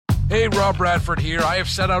Hey, Rob Bradford here. I have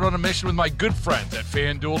set out on a mission with my good friends at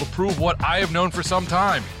FanDuel to prove what I have known for some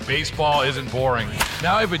time. Baseball isn't boring.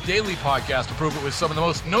 Now I have a daily podcast to prove it with some of the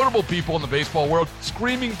most notable people in the baseball world,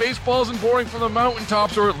 screaming baseball isn't boring from the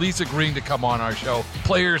mountaintops, or at least agreeing to come on our show.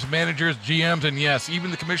 Players, managers, GMs, and yes, even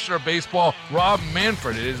the commissioner of baseball, Rob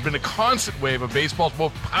Manfred. It has been a constant wave of baseball's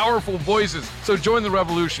most powerful voices. So join the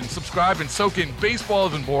revolution. Subscribe and soak in Baseball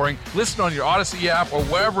Isn't Boring. Listen on your Odyssey app or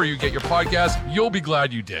wherever you get your podcasts. You'll be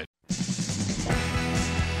glad you did.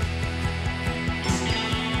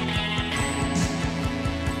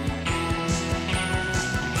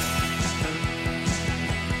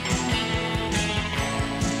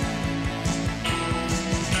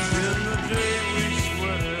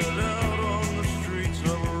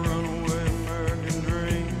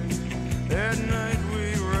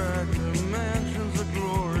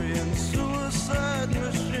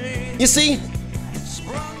 You see,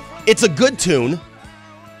 it's a good tune.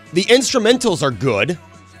 The instrumentals are good,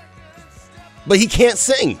 but he can't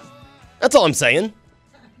sing. That's all I'm saying.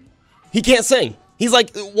 He can't sing. He's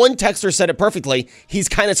like, one texter said it perfectly. He's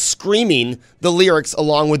kind of screaming the lyrics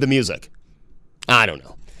along with the music. I don't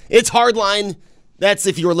know. It's Hardline. That's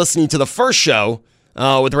if you were listening to the first show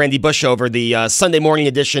with Randy Bushover, the Sunday morning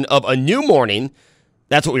edition of A New Morning.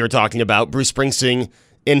 That's what we were talking about. Bruce Springsteen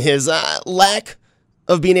in his lack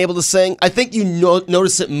of being able to sing. I think you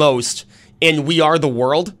notice it most in We Are the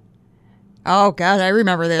World. Oh, God, I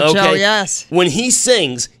remember that show, yes. When he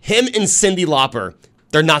sings, him and Cyndi Lauper,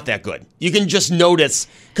 they're not that good. You can just notice,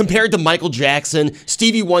 compared to Michael Jackson,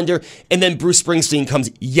 Stevie Wonder, and then Bruce Springsteen comes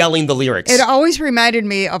yelling the lyrics. It always reminded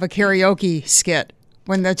me of a karaoke skit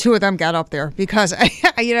when the two of them got up there, because,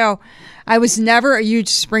 I was never a huge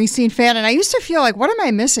Springsteen fan, and I used to feel like, what am I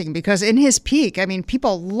missing? Because in his peak, I mean,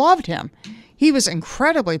 people loved him. He was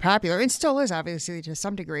incredibly popular, and still is, obviously, to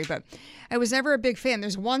some degree, but I was never a big fan.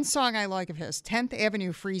 There's one song I like of his, 10th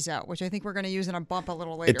Avenue Freeze Out, which I think we're going to use in a bump a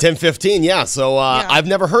little later. At 10:15, yeah, so I've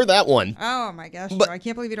never heard that one. Oh, my gosh, I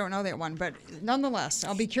can't believe you don't know that one, but nonetheless,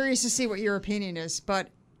 I'll be curious to see what your opinion is, but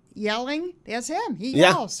yelling, that's him. He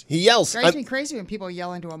yells. He yells. Drives me crazy when people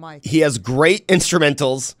yell into a mic. He has great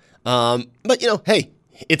instrumentals, but, hey,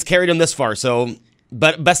 it's carried him this far, so...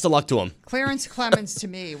 But best of luck to him. Clarence Clemens, to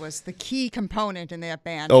me, was the key component in that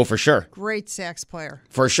band. Oh, for sure. Great sax player.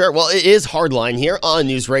 For sure. Well, it is Hardline here on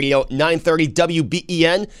News Radio 930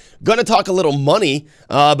 WBEN. Going to talk a little money,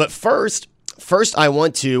 but first I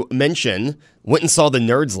want to mention, went and saw the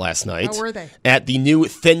Nerds last night. How were they? At the new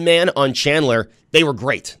Thin Man on Chandler. They were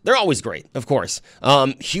great. They're always great, of course.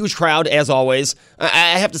 Huge crowd, as always.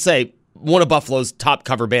 I have to say, one of Buffalo's top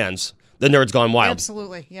cover bands. The Nerds Gone Wild.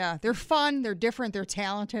 Absolutely, yeah. They're fun. They're different. They're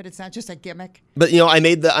talented. It's not just a gimmick. But I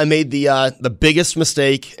made the biggest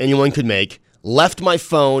mistake anyone could make. Left my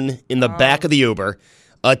phone in the back of the Uber.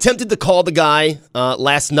 Attempted to call the guy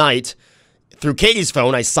last night through Katie's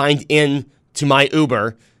phone. I signed in to my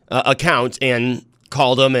Uber account and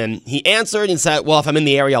called him, and he answered and said, "Well, if I'm in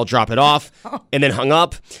the area, I'll drop it off." And then hung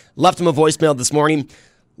up. Left him a voicemail this morning.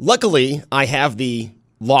 Luckily, I have the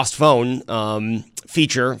lost phone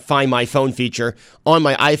feature, Find My Phone feature on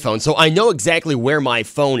my iPhone. So I know exactly where my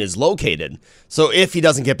phone is located. So if he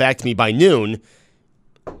doesn't get back to me by noon,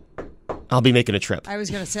 I'll be making a trip. I was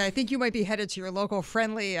going to say, I think you might be headed to your local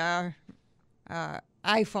friendly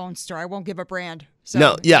iPhone store. I won't give a brand. So,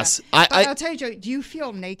 no, yes. Yeah. I'll tell you, Joe, do you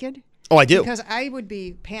feel naked? Oh, I do. Because I would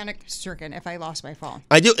be panic-stricken if I lost my phone.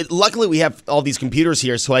 I do. Luckily, we have all these computers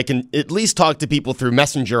here, so I can at least talk to people through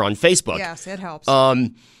Messenger on Facebook. Yes, it helps.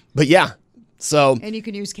 But yeah. So, and you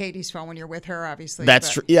can use Katie's phone when you're with her, obviously.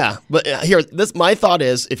 That's true. Yeah, but here, my thought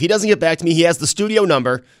is, if he doesn't get back to me, he has the studio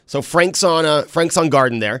number. So Frank's on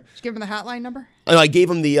Garden there. Did you give him the hotline number? I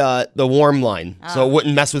gave him the warm line, so it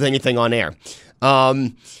wouldn't mess with anything on air.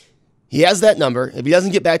 He has that number. If he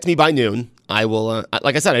doesn't get back to me by noon, I will.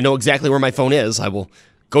 Like I said, I know exactly where my phone is. I will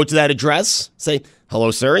go to that address, say,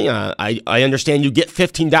 "Hello, sir. I understand you get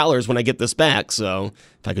 $15 when I get this back. So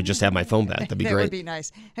if I could just have my phone back, that'd be great." That would be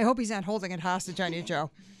nice. I hope he's not holding it hostage on you,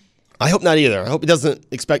 Joe. I hope not either. I hope he doesn't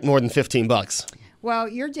expect more than $15. Well,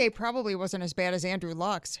 your day probably wasn't as bad as Andrew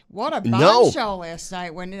Luck's. What a bombshell last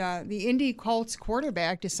night when the Indy Colts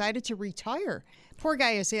quarterback decided to retire. Poor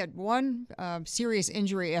guy has had one serious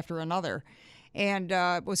injury after another, and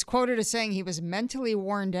was quoted as saying he was mentally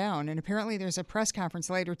worn down. And apparently there's a press conference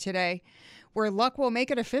later today where Luck will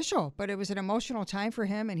make it official, but it was an emotional time for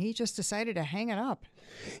him, and he just decided to hang it up.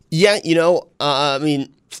 Yeah, I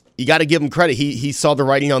mean, you got to give him credit. He saw the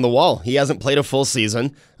writing on the wall. He hasn't played a full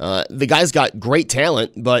season. The guy's got great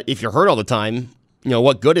talent, but if you're hurt all the time,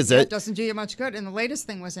 what good is It it? doesn't do you much good. And the latest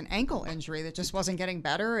thing was an ankle injury that just wasn't getting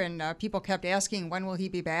better. And people kept asking, when will he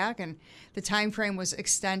be back? And the time frame was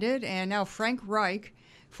extended. And now Frank Reich,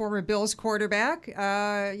 former Bills quarterback,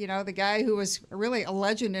 the guy who was really a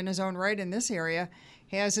legend in his own right in this area,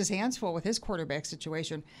 has his hands full with his quarterback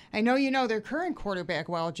situation. I know you know their current quarterback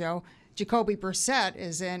well, Joe. Jacoby Brissett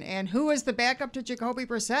is in. And who is the backup to Jacoby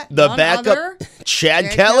Brissett? The backup,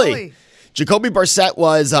 Chad Kelly. Jacoby Brissett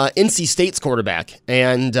was NC State's quarterback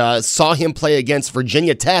and saw him play against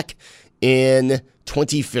Virginia Tech in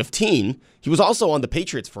 2015. He was also on the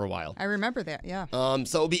Patriots for a while. I remember that, yeah.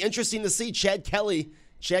 So it'll be interesting to see Chad Kelly,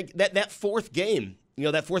 that fourth game,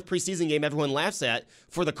 that fourth preseason game everyone laughs at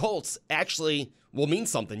for the Colts actually will mean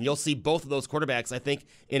something. You'll see both of those quarterbacks, I think,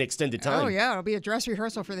 in extended time. Oh, yeah. It'll be a dress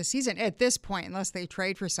rehearsal for the season at this point, unless they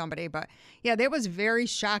trade for somebody. But, yeah, that was very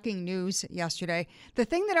shocking news yesterday. The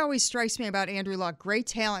thing that always strikes me about Andrew Luck, great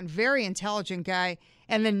talent, very intelligent guy,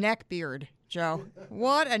 and the neck beard, Joe.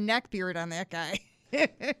 What a neck beard on that guy.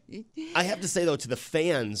 I have to say, though, to the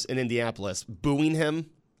fans in Indianapolis, booing him,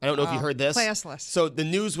 I don't know if you heard this. Classless. So the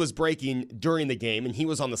news was breaking during the game, and he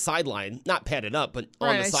was on the sideline, not padded up, but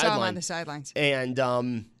on the sideline. I saw him on the sidelines.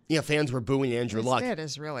 And, fans were booing Andrew Luck. That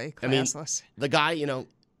is really classless. The guy,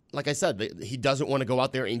 like I said, he doesn't want to go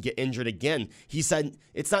out there and get injured again. He said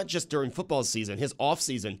it's not just during football season. His off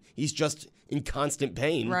season, he's just in constant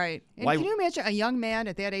pain. Right. And can you imagine a young man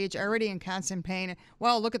at that age already in constant pain?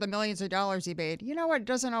 Well, look at the millions of dollars he made. You know what? It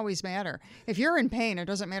doesn't always matter. If you're in pain, it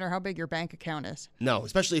doesn't matter how big your bank account is. No,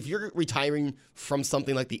 especially if you're retiring from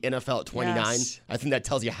something like the NFL at 29. Yes. I think that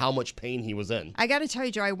tells you how much pain he was in. I got to tell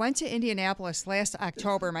you, Joe, I went to Indianapolis last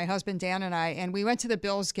October, my husband Dan and I, and we went to the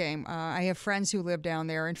Bills game. I have friends who live down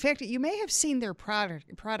there. In fact, you may have seen their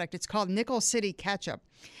product. It's called Nickel City Ketchup.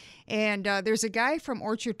 And there's a guy from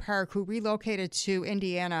Orchard Park who relocated to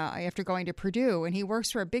Indiana after going to Purdue, and he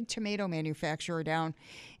works for a big tomato manufacturer down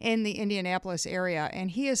in the Indianapolis area.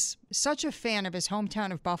 And he is such a fan of his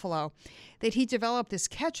hometown of Buffalo that he developed this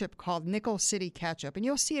ketchup called Nickel City Ketchup. And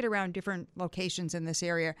you'll see it around different locations in this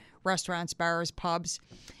area, restaurants, bars, pubs.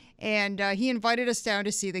 And he invited us down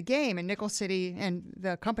to see the game. And Nickel City and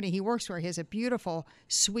the company he works for has a beautiful,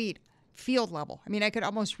 sweet field level. I mean, I could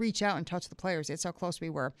almost reach out and touch the players. That's how close we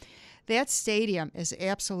were. That stadium is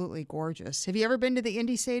absolutely gorgeous. Have you ever been to the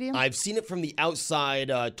Indy Stadium? I've seen it from the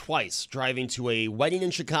outside twice, driving to a wedding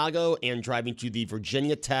in Chicago and driving to the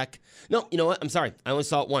Virginia Tech. No, you know what? I'm sorry. I only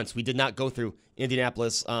saw it once. We did not go through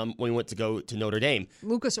Indianapolis when we went to go to Notre Dame.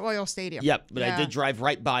 Lucas Oil Stadium. Yep, but I did drive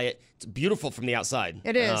right by it. It's beautiful from the outside.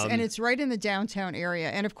 It is, and it's right in the downtown area.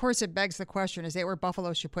 And, of course, it begs the question, is that where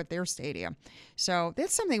Buffalo should put their stadium? So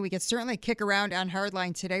that's something we could certainly kick around on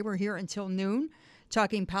Hardline today. We're here until noon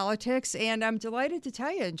talking politics, and I'm delighted to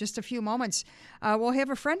tell you in just a few moments, we'll have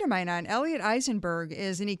a friend of mine on. Elliot Eisenberg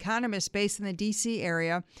is an economist based in the D.C.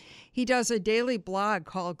 area. He does a daily blog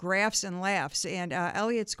called Graphs and Laughs, and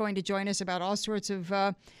Elliot's going to join us about all sorts of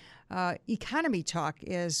economy talk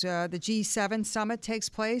as the G7 summit takes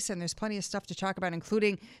place, and there's plenty of stuff to talk about,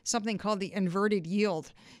 including something called the inverted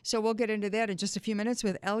yield. So we'll get into that in just a few minutes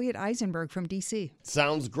with Elliot Eisenberg from D.C.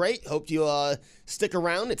 Sounds great. Hope you stick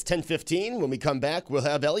around. It's 10:15. When we come back, we'll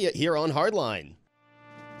have Elliot here on Hardline.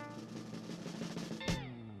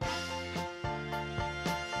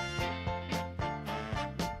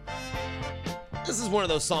 This is one of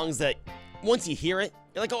those songs that once you hear it,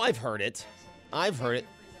 you're like, oh, I've heard it. I've heard it.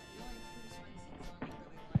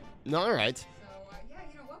 All right.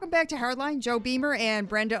 Welcome back to Hardline. Joe Beamer and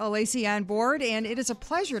Brenda Olacy on board, and it is a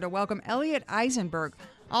pleasure to welcome Elliot Eisenberg,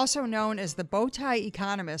 also known as the Bowtie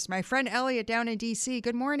Economist. My friend Elliot down in D.C.,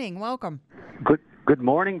 good morning. Welcome. Good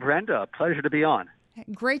morning, Brenda. Pleasure to be on.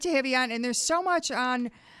 Great to have you on. And there's so much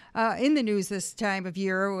on in the news this time of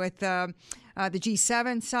year with the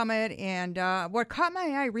G7 summit. And what caught my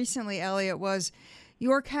eye recently, Elliot, was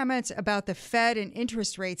your comments about the Fed and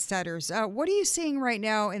interest rate setters. What are you seeing right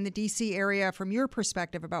now in the D.C. area from your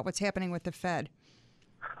perspective about what's happening with the Fed?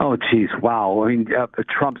 Oh, geez, wow. I mean,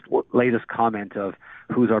 Trump's latest comment of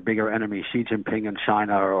who's our bigger enemy, Xi Jinping in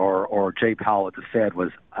China or Jay Powell at the Fed, was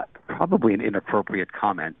probably an inappropriate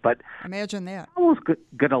comment. But imagine that. Powell's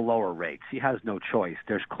going to lower rates. He has no choice.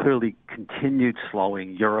 There's clearly continued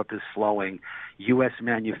slowing. Europe is slowing. U.S.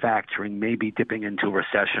 manufacturing may be dipping into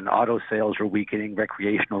recession. Auto sales are weakening.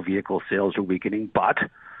 Recreational vehicle sales are weakening. But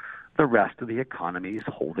the rest of the economy is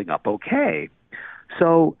holding up okay.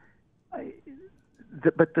 So,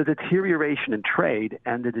 but the deterioration in trade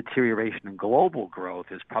and the deterioration in global growth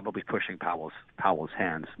is probably pushing Powell's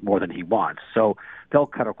hands more than he wants. So they'll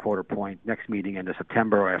cut a quarter point next meeting end of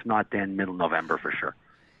September, or if not, then middle November for sure.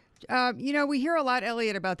 We hear a lot,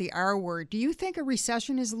 Elliot, about the R word. Do you think a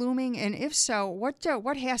recession is looming? And if so,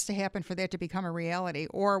 what has to happen for that to become a reality,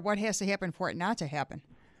 or what has to happen for it not to happen?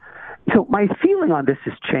 So my feeling on this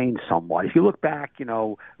has changed somewhat. If you look back,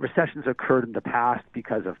 recessions occurred in the past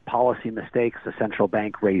because of policy mistakes. The central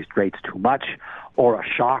bank raised rates too much, or a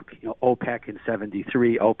shock. OPEC in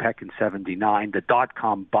 '73, OPEC in '79, the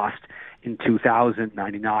dot-com bust in 2000,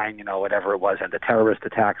 '99, whatever it was, and the terrorist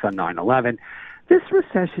attacks on 9/11. This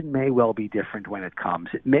recession may well be different when it comes.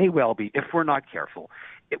 It may well be, if we're not careful,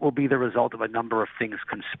 it will be the result of a number of things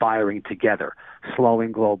conspiring together: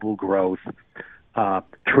 slowing global growth,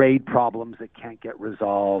 trade problems that can't get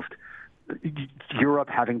resolved, Europe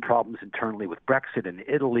having problems internally with Brexit, and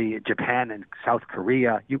Italy, Japan, and South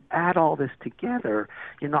Korea. You add all this together,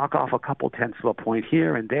 you knock off a couple tenths of a point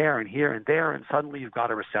here and there and here and there, and suddenly you've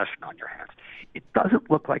got a recession on your hands. It doesn't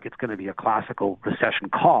look like it's going to be a classical recession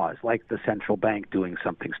cause, like the central bank doing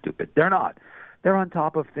something stupid. They're not. They're on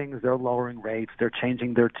top of things. They're lowering rates. They're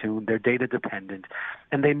changing their tune. They're data dependent,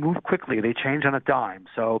 and they move quickly. They change on a dime.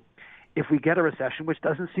 So if we get a recession, which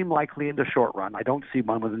doesn't seem likely in the short run, I don't see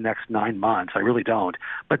one within the next 9 months. I really don't.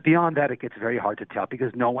 But beyond that, it gets very hard to tell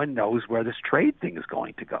because no one knows where this trade thing is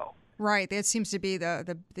going to go. Right. That seems to be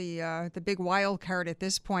the big wild card at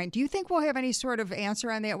this point. Do you think we'll have any sort of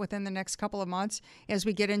answer on that within the next couple of months as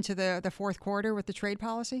we get into the fourth quarter with the trade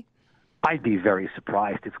policy? I'd be very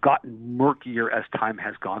surprised. It's gotten murkier as time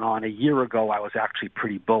has gone on. A year ago, I was actually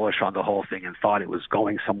pretty bullish on the whole thing and thought it was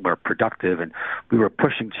going somewhere productive, and we were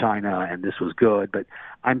pushing China, and this was good. But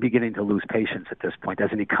I'm beginning to lose patience at this point.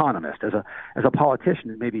 As an economist, as a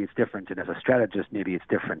politician, maybe it's different, and as a strategist, maybe it's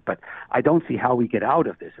different. But I don't see how we get out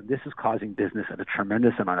of this, and this is causing business a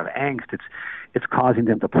tremendous amount of angst. It's causing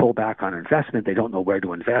them to pull back on investment. They don't know where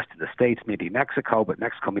to invest in the States, maybe Mexico, but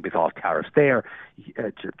Mexico maybe they'll have tariffs there.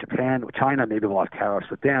 Japan, China, maybe we'll have tariffs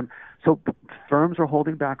with them. So firms are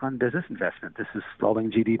holding back on business investment. This is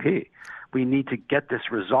slowing GDP. We need to get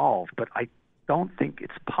this resolved, but I don't think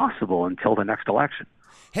it's possible until the next election.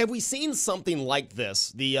 Have we seen something like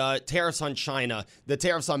this, the tariffs on China, the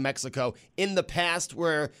tariffs on Mexico, in the past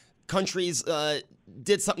where countries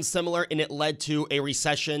did something similar and it led to a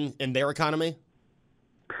recession in their economy?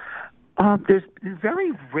 It's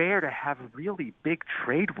very rare to have really big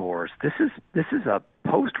trade wars. This is a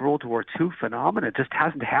post-World War II phenomenon. It just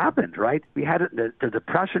hasn't happened, right? We had it in the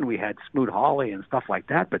Depression. We had Smoot-Hawley and stuff like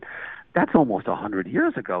that, but that's almost 100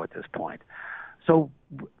 years ago at this point. So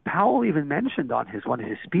Powell even mentioned on one of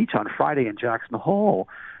his speech on Friday in Jackson Hole,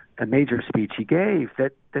 a major speech he gave,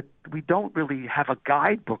 that we don't really have a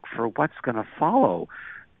guidebook for what's going to follow.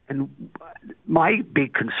 And my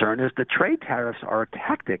big concern is the trade tariffs are a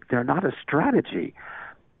tactic. They're not a strategy.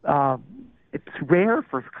 It's rare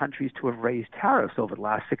for countries to have raised tariffs over the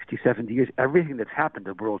last 60, 70 years. Everything that's happened,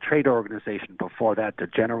 the World Trade Organization before that, the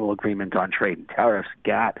General Agreement on Trade and Tariffs,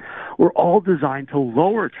 GATT, were all designed to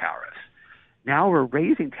lower tariffs. Now we're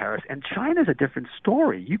raising tariffs, and China's a different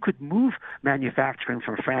story. You could move manufacturing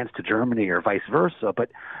from France to Germany or vice versa,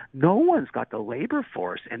 but no one's got the labor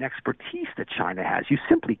force and expertise that China has. You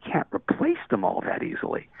simply can't replace them all that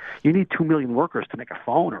easily. You need 2 million workers to make a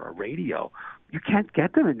phone or a radio. You can't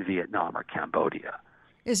get them in Vietnam or Cambodia.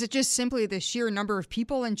 Is it just simply the sheer number of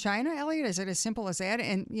people in China, Elliot? Is it as simple as that?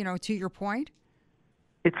 And, to your point?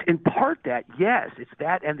 It's in part that, yes, it's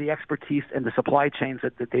that and the expertise and the supply chains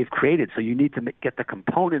that they've created. So you need to get the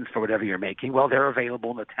components for whatever you're making. Well, they're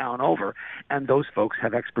available in the town over, and those folks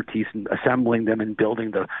have expertise in assembling them and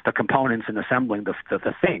building the components and assembling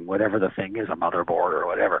the thing, whatever the thing is, a motherboard or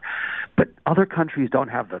whatever. But other countries don't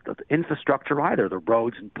have the infrastructure either, the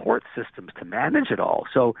roads and port systems to manage it all.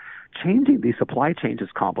 So changing these supply chains is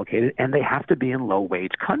complicated, and they have to be in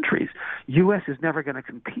low-wage countries. U.S. is never going to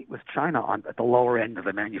compete with China at the lower end of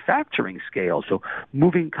the manufacturing scale. So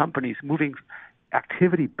moving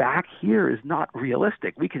activity back here is not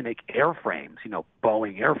realistic. We can make airframes,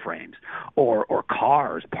 Boeing airframes, or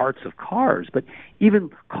cars, parts of cars. But even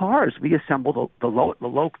cars, we assemble the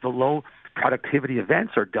low productivity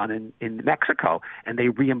events are done in Mexico, and they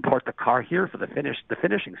re-import the car here for the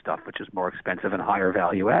finishing stuff, which is more expensive and higher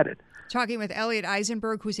value added. Talking with Elliot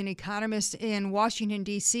Eisenberg, who's an economist in Washington,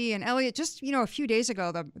 D.C. And Elliot, just a few days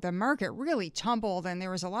ago, the market really tumbled, and there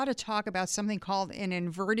was a lot of talk about something called an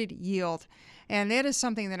inverted yield. And that is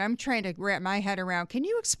something that I'm trying to wrap my head around. Can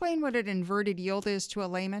you explain what an inverted yield is to a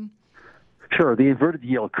layman? Sure, the inverted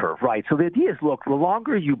yield curve, right. So the idea is, look, the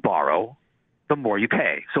longer you borrow, the more you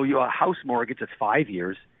pay. So a house mortgage that's 5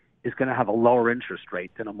 years is going to have a lower interest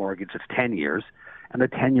rate than a mortgage that's 10 years. And the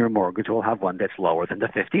 10-year mortgage will have one that's lower than the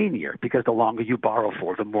 15-year, because the longer you borrow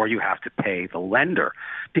for, the more you have to pay the lender,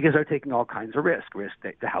 because they're taking all kinds of risk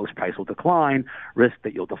that the house price will decline, risk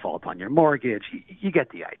that you'll default on your mortgage. You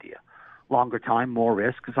get the idea. Longer time, more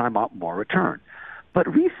risk, because I'm up, more return. But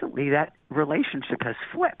recently, that relationship has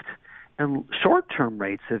flipped, and short-term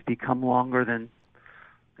rates have become longer than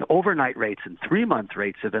overnight rates, and 3-month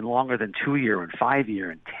rates have been longer than 2-year and 5-year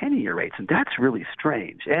and 10-year rates, and that's really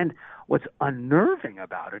strange. And what's unnerving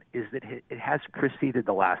about it is that it has preceded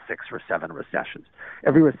the last 6 or 7 recessions.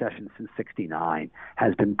 Every recession since '69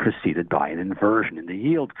 has been preceded by an inversion in the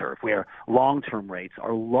yield curve, where long-term rates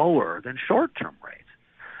are lower than short-term rates.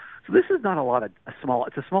 So this is not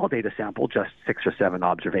it's a small data sample, just 6 or 7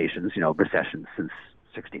 observations, recessions since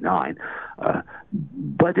 '69.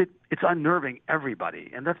 But it's unnerving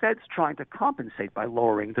everybody. And the Fed's trying to compensate by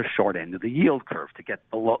lowering the short end of the yield curve to get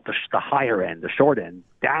the higher end, the short end,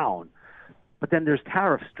 down. But then there's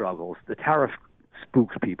tariff struggles. The tariff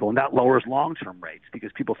spooks people, and that lowers long-term rates,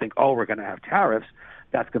 because people think, we're going to have tariffs.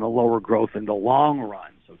 That's going to lower growth in the long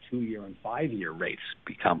run. So 2-year and 5-year rates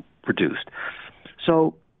become reduced.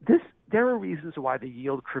 So there are reasons why the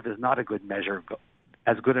yield curve is not a good measure,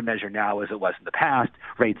 as good a measure now as it was in the past.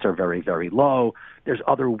 Rates are very, very low. There's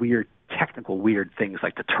other technical weird things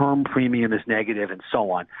like the term premium is negative and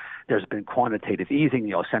so on. There's been quantitative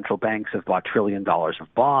easing. Central banks have bought $1 trillion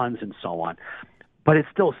of bonds and so on. But it's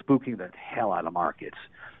still spooking the hell out of markets.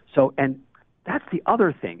 So, and that's the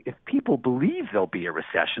other thing. If people believe there'll be a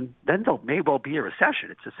recession, then there may well be a recession.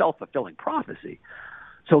 It's a self-fulfilling prophecy.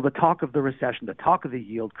 So the talk of the recession, the talk of the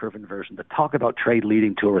yield curve inversion, the talk about trade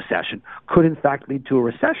leading to a recession could in fact lead to a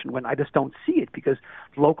recession, when I just don't see it, because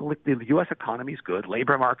locally the U.S. economy is good,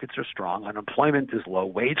 labor markets are strong, unemployment is low,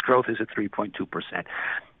 wage growth is at 3.2%.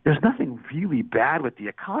 There's nothing really bad with the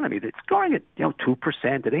economy. It's going at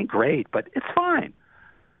 2%. It ain't great, but it's fine.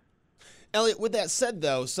 Elliot, with that said,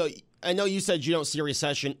 though, so I know you said you don't see a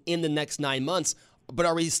recession in the next 9 months. But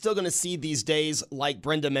are we still going to see these days, like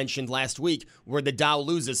Brenda mentioned last week, where the Dow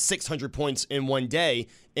loses 600 points in one day?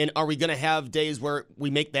 And are we going to have days where we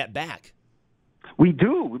make that back? We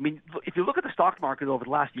do. I mean, if you look at the stock market over the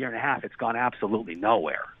last year and a half, it's gone absolutely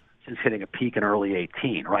nowhere since hitting a peak in early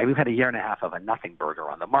 18, right? We've had a year and a half of a nothing burger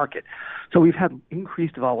on the market. So we've had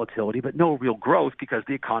increased volatility, but no real growth, because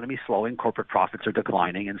the economy's slowing, corporate profits are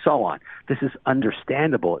declining, and so on. This is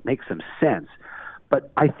understandable. It makes some sense. But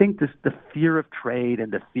I think the fear of trade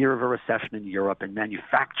and the fear of a recession in Europe and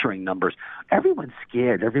manufacturing numbers, everyone's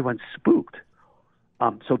scared, everyone's spooked.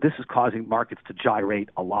 So this is causing markets to gyrate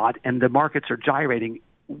a lot, and the markets are gyrating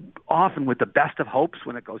often with the best of hopes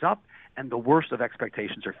when it goes up and the worst of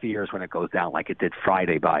expectations or fears when it goes down, like it did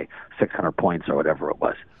Friday by 600 points or whatever it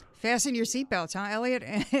was. Fasten your seatbelts, huh, Elliot?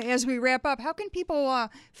 As we wrap up, how can people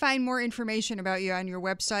find more information about you on your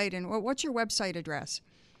website, and what's your website address?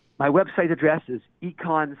 My website address is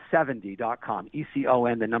econ70.com,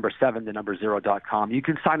 ECON, the number 7, the number 0.com. You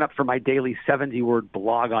can sign up for my daily 70-word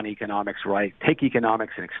blog on economics, where I take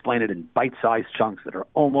economics and explain it in bite-sized chunks that are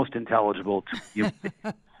almost intelligible to you.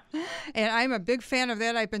 And I'm a big fan of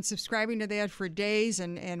that. I've been subscribing to that for days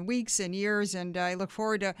and weeks and years, and I look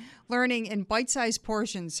forward to learning in bite-sized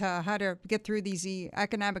portions how to get through these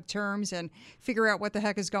economic terms and figure out what the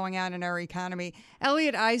heck is going on in our economy.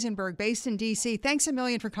 Elliot Eisenberg, based in D.C., thanks a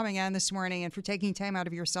million for coming on this morning and for taking time out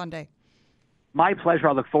of your Sunday. My pleasure.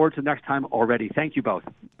 I look forward to next time already. Thank you both.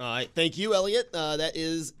 All right. Thank you, Elliot. That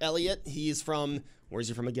is Elliot. He's from... Where's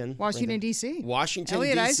he from again? Washington, D.C. Washington,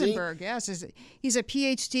 Elliot D.C. Eisenberg, yes. He's a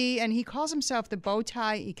Ph.D., and he calls himself the bow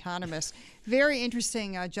tie economist. Very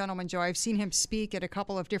interesting gentleman, Joe. I've seen him speak at a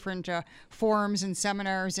couple of different forums and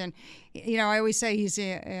seminars, and, I always say he's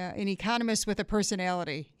an economist with a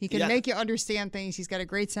personality. He can make you understand things. He's got a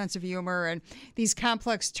great sense of humor, and these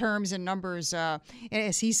complex terms and numbers,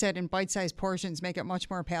 as he said, in bite-sized portions, make it much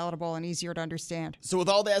more palatable and easier to understand. So with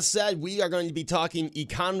all that said, we are going to be talking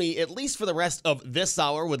economy, at least for the rest of this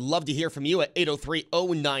hour. Would love to hear from you at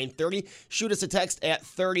 803-0930. Shoot us a text at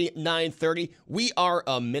 3930. We are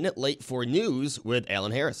a minute late for news with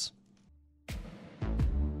Alan Harris.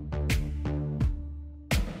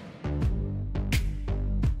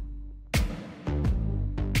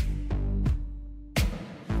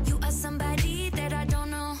 You are somebody that I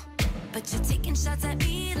don't know, but you're taking shots at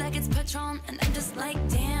me like it's Patron, and I'm just like,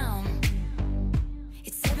 damn,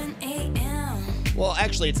 it's 7 a.m. Well,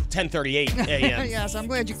 actually, it's 10:38 a.m. Yes, I'm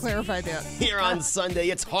glad you clarified that. Here on Sunday,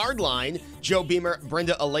 it's Hardline. Joe Beamer,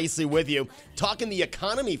 Brenda Alacey with you, talking the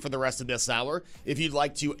economy for the rest of this hour. If you'd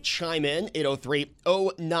like to chime in,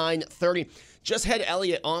 803-0930. Just had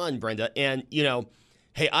Elliot on, Brenda, and,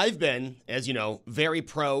 hey, I've been, as you know, very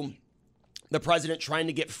pro the president trying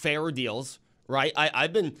to get fairer deals, right?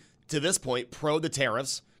 I've been, to this point, pro the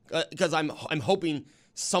tariffs because I'm hoping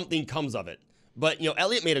something comes of it. But,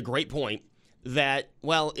 Elliot made a great point that,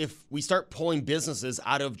 well, if we start pulling businesses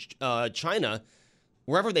out of China,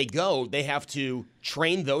 wherever they go, they have to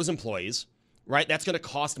train those employees, right? That's going to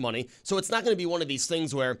cost money. So it's not going to be one of these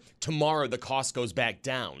things where tomorrow the cost goes back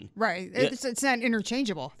down. Right. It's not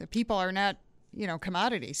interchangeable. The people are not,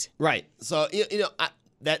 commodities. Right. So,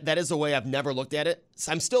 that is the way I've never looked at it.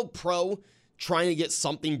 So I'm still pro trying to get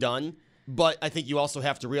something done, but I think you also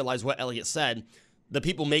have to realize what Elliot said. The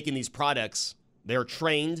people making these products, they're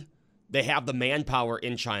trained. They have the manpower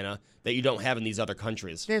in China that you don't have in these other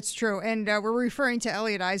countries. That's true. And we're referring to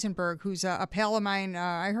Elliot Eisenberg, who's a pal of mine.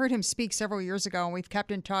 I heard him speak several years ago, and we've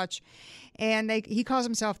kept in touch. And he calls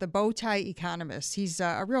himself the bow tie economist. He's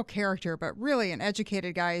a real character, but really an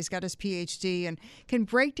educated guy. He's got his PhD and can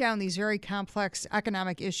break down these very complex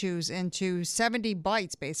economic issues into 70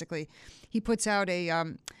 bytes, basically. He puts out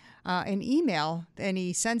an email, and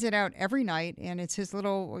he sends it out every night, and it's his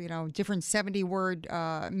little, different 70-word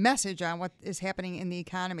message on what is happening in the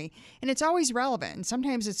economy. And it's always relevant, and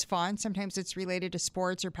sometimes it's fun, sometimes it's related to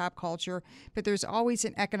sports or pop culture, but there's always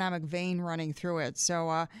an economic vein running through it.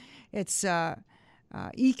 So it's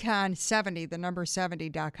econ70, the number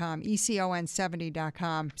 70.com,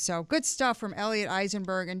 econ70.com. So good stuff from Elliot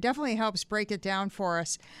Eisenberg, and definitely helps break it down for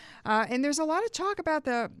us. And there's a lot of talk about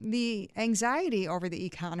the anxiety over the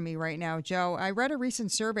economy right now, Joe. I read a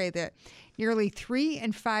recent survey that nearly 3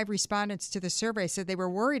 in 5 respondents to the survey said they were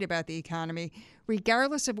worried about the economy,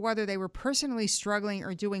 regardless of whether they were personally struggling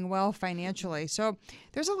or doing well financially. So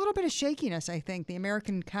there's a little bit of shakiness, I think. The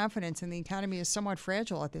American confidence in the economy is somewhat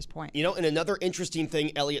fragile at this point. And another interesting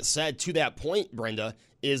thing Elliot said to that point, Brenda,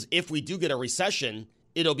 is if we do get a recession,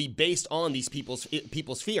 it'll be based on these people's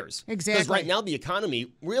fears. Exactly. Because right now the economy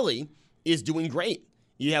really is doing great.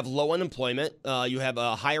 You have low unemployment. You have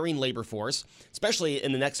a hiring labor force, especially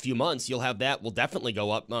in the next few months. You'll have that will definitely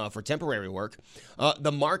go up for temporary work.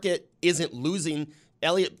 The market isn't losing.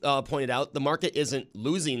 Elliot pointed out the market isn't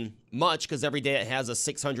losing much because every day it has a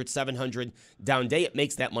 600, 700 down day. It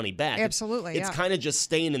makes that money back. Absolutely, It's kind of just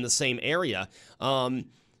staying in the same area.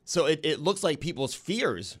 So it looks like people's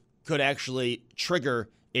fears could actually trigger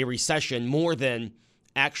a recession more than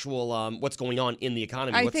actual what's going on in the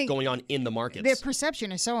economy, what's going on in the markets. The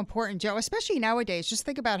perception is so important, Joe, especially nowadays. Just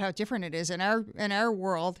think about how different it is in our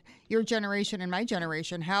world, your generation and my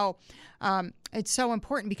generation, how it's so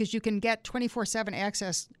important because you can get 24/7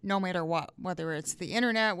 access no matter what, whether it's the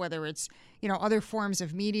internet, whether it's other forms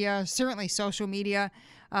of media, certainly social media.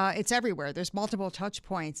 It's everywhere. There's multiple touch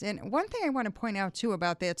points. And one thing I want to point out, too,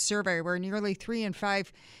 about that survey where nearly 3 in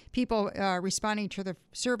 5 people responding to the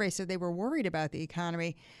survey said they were worried about the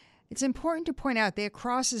economy, it's important to point out that it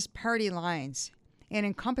crosses party lines and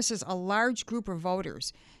encompasses a large group of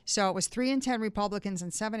voters. So it was 3 in 10 Republicans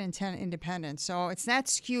and 7 in 10 independents. So it's not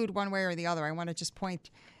skewed one way or the other. I want to just point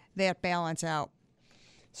that balance out.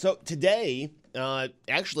 So today,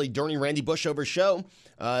 actually during Randy Bushover's show,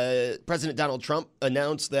 President Donald Trump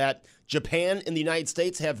announced that Japan and the United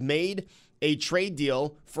States have made a trade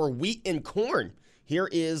deal for wheat and corn. Here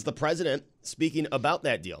is the president speaking about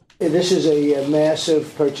that deal. This is a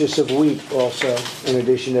massive purchase of wheat also, in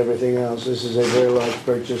addition to everything else. This is a very large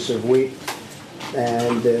purchase of wheat.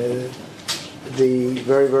 And the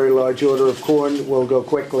very, very large order of corn will go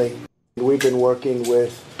quickly. We've been working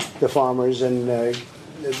with the farmers and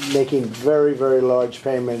making very, very large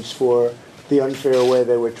payments for the unfair way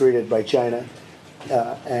they were treated by China.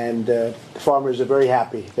 And the farmers are very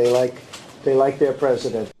happy. They like their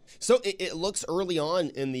president. So it looks early on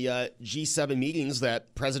in the G7 meetings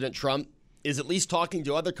that President Trump is at least talking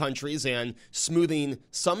to other countries and smoothing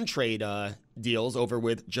some trade deals over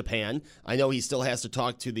with Japan. I know he still has to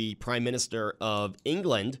talk to the Prime Minister of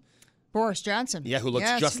England, Boris Johnson. Yeah, who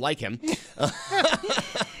looks just like him.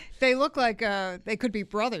 They look like they could be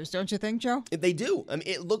brothers, don't you think, Joe? They do. I mean,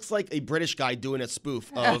 it looks like a British guy doing a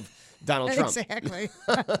spoof of Donald Trump. Exactly.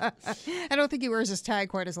 I don't think he wears his tie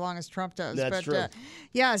quite as long as Trump does. That's true.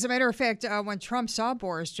 Yeah, as a matter of fact, when Trump saw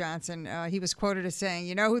Boris Johnson, he was quoted as saying,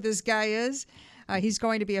 "You know who this guy is? He's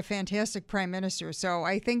going to be a fantastic prime minister." So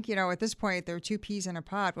I think, at this point, there are 2 peas in a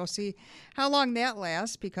pod. We'll see how long that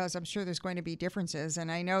lasts because I'm sure there's going to be differences.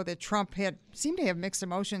 And I know that Trump seemed to have mixed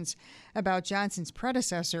emotions about Johnson's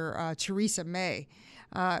predecessor, Theresa May.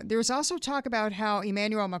 There's also talk about how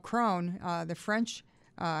Emmanuel Macron, the French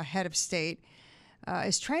head of state,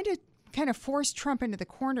 is trying to kind of forced Trump into the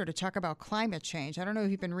corner to talk about climate change. I don't know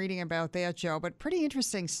if you've been reading about that, Joe, but pretty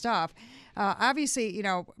interesting stuff. Obviously,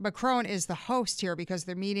 Macron is the host here because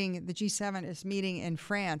the G7 is meeting in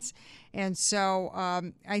France. And so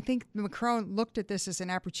I think Macron looked at this as an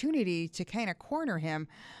opportunity to kind of corner him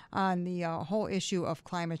on the whole issue of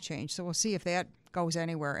climate change. So we'll see if that goes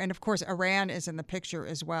anywhere. And of course, Iran is in the picture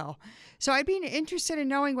as well. So I'd be interested in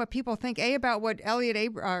knowing what people think, A, about what Elliot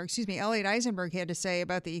Eisenberg had to say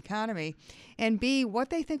about the economy, and B, what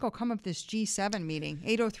they think will come of this G7 meeting.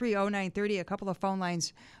 803-0930, a couple of phone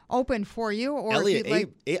lines open for you. Or Elliot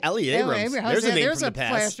Abrams. There's a name from the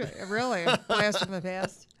past. Really, a blast from the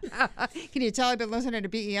past. Can you tell I've been listening to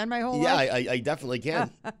BEN my whole life? Yeah, I definitely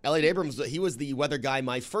can. Elliot Abrams, he was the weather guy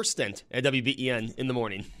my first stint at WBEN in the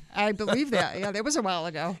morning. I believe that. Yeah, that was a while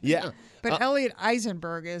ago. Yeah. But Elliot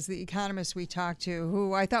Eisenberg is the economist we talked to,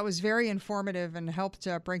 who I thought was very informative and helped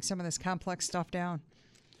bring some of this complex stuff down.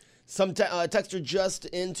 Some texter just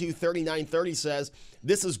into 3930 says,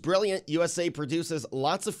 "This is brilliant. USA produces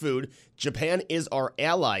lots of food. Japan is our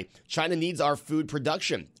ally. China needs our food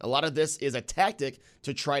production. A lot of this is a tactic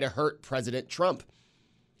to try to hurt President Trump."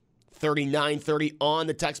 3930 on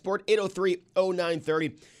the text board,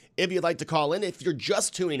 803-0930. If you'd like to call in, if you're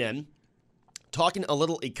just tuning in, talking a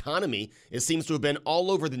little economy, it seems to have been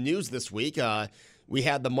all over the news this week. We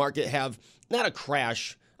had the market have not a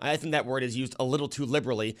crash. I think that word is used a little too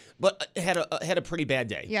liberally, but had a pretty bad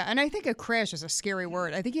day. Yeah, and I think a crash is a scary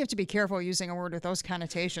word. I think you have to be careful using a word with those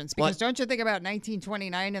connotations, because don't you think about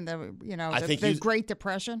 1929 and the Great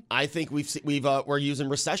Depression? I think we're using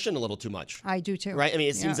recession a little too much. I do too. Right? I mean,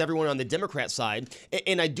 it seems everyone on the Democrat side,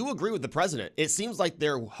 and I do agree with the president. It seems like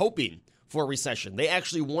they're hoping for a recession. They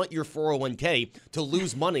actually want your 401k to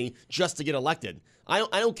lose money just to get elected. I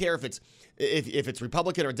don't care if it's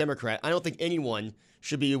Republican or Democrat. I don't think anyone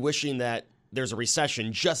should be wishing that there's a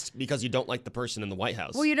recession just because you don't like the person in the White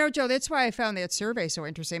House. Well, Joe, that's why I found that survey so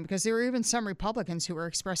interesting, because there were even some Republicans who were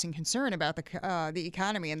expressing concern about the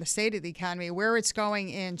economy and the state of the economy, where it's going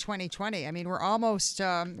in 2020. I mean, we're almost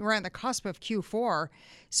we're on the cusp of Q4,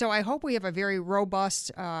 so I hope we have a very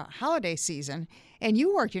robust holiday season. And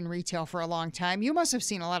you worked in retail for a long time. You must have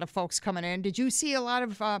seen a lot of folks coming in. Did you see a lot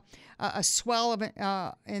of a swell of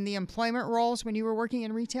in the employment roles when you were working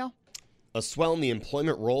in retail? A swell in the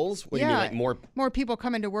employment roles? What do you mean, like more people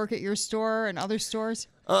coming to work at your store and other stores?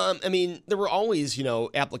 I mean, there were always,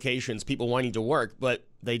 applications, people wanting to work, but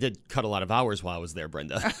they did cut a lot of hours while I was there,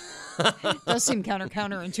 Brenda. Does seem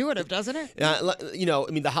counterintuitive, doesn't it?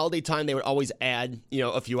 The holiday time, they would always add,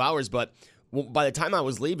 a few hours, but by the time I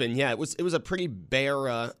was leaving, it was a pretty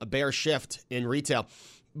bare shift in retail.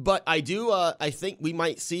 But I think we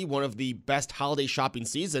might see one of the best holiday shopping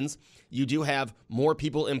seasons. You do have more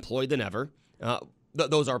people employed than ever.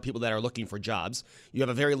 Those are people that are looking for jobs. You have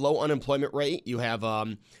a very low unemployment rate. You have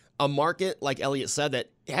a market, like Elliot said,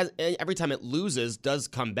 that has, every time it loses, does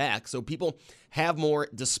come back. So people have more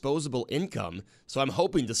disposable income. So I'm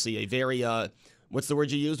hoping to see a very, what's the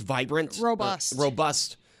word you used? Vibrant?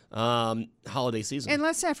 Robust holiday season. And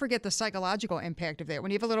let's not forget the psychological impact of that.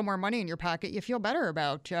 When you have a little more money in your pocket, you feel better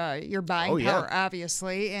about your buying power,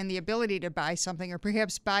 obviously, and the ability to buy something or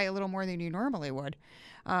perhaps buy a little more than you normally would.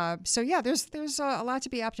 There's a lot to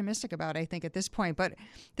be optimistic about, I think, at this point. But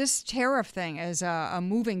this tariff thing is a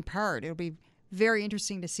moving part. It'll be very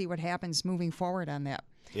interesting to see what happens moving forward on that.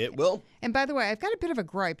 It will. And by the way, I've got a bit of a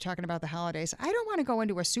gripe talking about the holidays. I don't want to go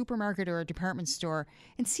into a supermarket or a department store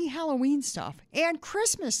and see Halloween stuff and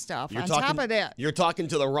Christmas stuff top of that. You're talking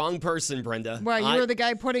to the wrong person, Brenda. Well, you were the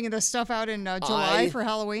guy putting the stuff out in July for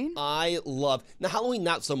Halloween? Now, Halloween,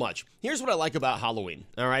 not so much. Here's what I like about Halloween,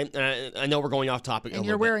 all right? I know we're going off topic and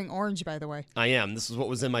you're wearing orange, by the way. I am. This is what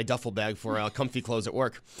was in my duffel bag for comfy clothes at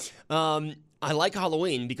work. I like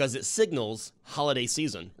Halloween because it signals holiday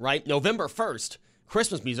season, right? November 1st.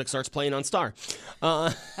 Christmas music starts playing on Star.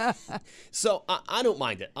 So I don't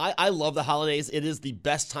mind it. I love the holidays. It is the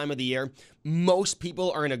best time of the year. Most people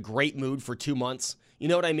are in a great mood for 2 months. You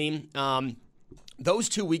know what I mean? Those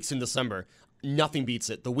 2 weeks in December, nothing beats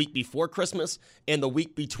it. The week before Christmas and the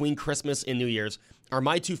week between Christmas and New Year's are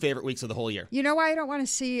my two favorite weeks of the whole year. You know why I don't want to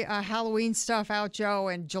see Halloween stuff out, Joe,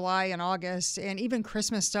 in July and August, and even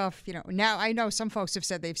Christmas stuff? Now I know some folks have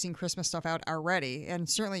said they've seen Christmas stuff out already, and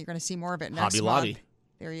certainly you're going to see more of it next Hobby Lobby. month.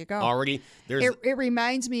 There you go. Already. It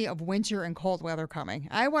reminds me of winter and cold weather coming.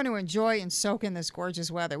 I want to enjoy and soak in this gorgeous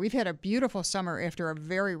weather. We've had a beautiful summer after a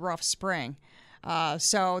very rough spring.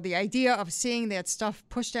 So the idea of seeing that stuff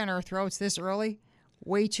pushed down our throats this early,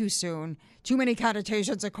 way too soon. Too many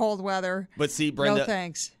connotations of cold weather. But see, Brenda, no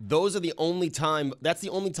thanks. That's the only time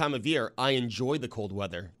of year I enjoy the cold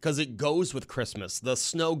weather because it goes with Christmas. The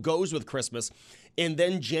snow goes with Christmas. And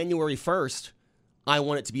then January 1st, I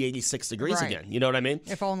want it to be 86 degrees again. You know what I mean?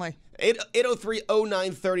 If only.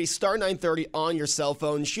 803-0930, star 930 on your cell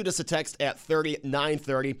phone. Shoot us a text at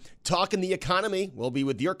 3930. Talking the economy. We'll be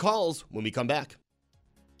with your calls when we come back.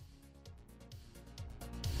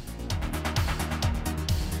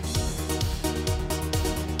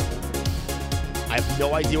 I have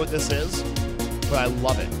no idea what this is, but I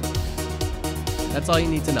love it. That's all you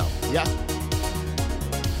need to know. Yeah.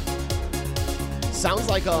 Sounds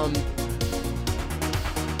like a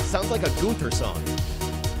Gunther song.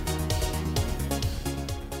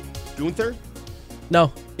 Gunther?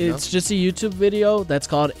 No, it's just a YouTube video that's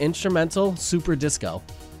called Instrumental Super Disco.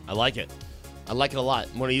 I like it. I like it a lot.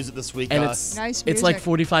 I'm going to use it this week. And it's nice it's like music.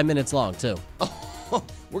 45 minutes long, too.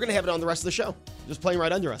 We're going to have it on the rest of the show. Just playing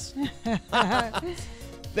right under us.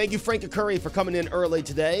 Thank you, Frank Curry, for coming in early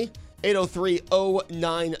today.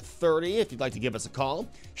 803-0930 if you'd like to give us a call.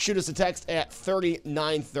 Shoot us a text at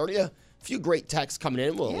 3930. A few great texts coming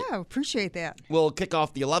in. Yeah, appreciate that. We'll kick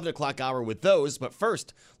off the 11 o'clock hour with those. But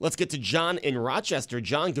first, let's get to John in Rochester.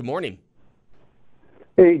 John, good morning.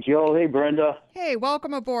 Hey, Joe. Hey, Brenda. Hey,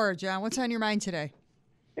 welcome aboard, John. What's on your mind today?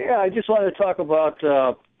 Yeah, I just wanted to talk about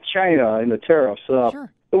China and the tariffs. Sure.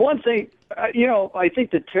 The one thing, I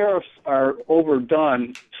think the tariffs are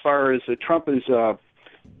overdone as far as Trump is.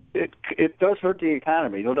 It does hurt the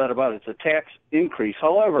economy, no doubt about it. It's a tax increase.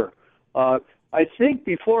 However, I think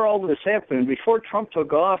before all this happened, before Trump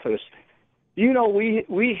took office,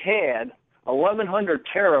 we had 1,100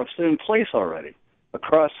 tariffs in place already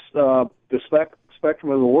across the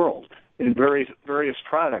spectrum of the world in various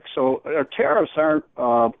products. So our tariffs aren't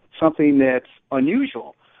something that's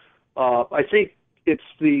unusual. I think it's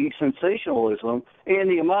the sensationalism and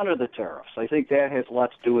the amount of the tariffs. I think that has a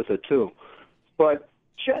lot to do with it too. But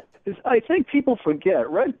I think people forget.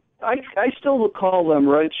 I still call them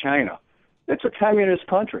Red China. It's a communist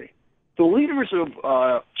country. The leaders of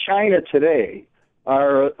China today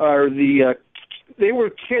they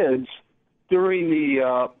were kids during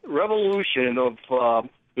the revolution of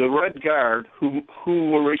the Red Guard who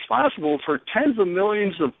were responsible for tens of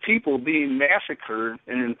millions of people being massacred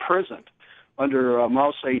and imprisoned under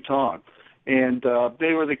Mao Zedong. And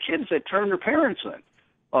they were the kids that turned their parents in,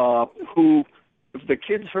 who, if the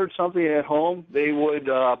kids heard something at home, they would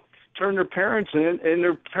turn their parents in, and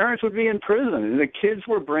their parents would be in prison, and the kids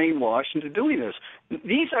were brainwashed into doing this.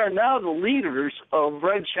 These are now the leaders of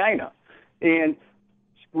Red China. And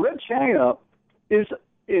Red China is,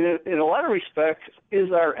 in a lot of respects,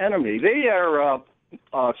 is our enemy. They are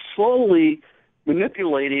slowly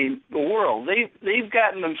manipulating the world. They've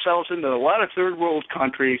gotten themselves into a lot of third world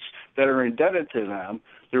countries that are indebted to them.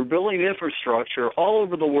 They're building infrastructure all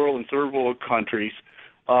over the world in third world countries.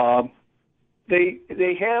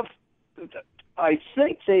 They have, I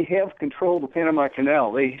think they have control of the Panama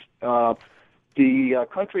Canal. The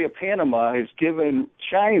country of Panama has given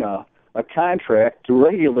China a contract to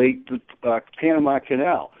regulate the Panama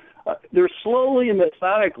Canal. They're slowly and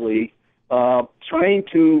methodically trying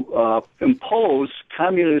to impose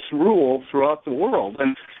communist rule throughout the world,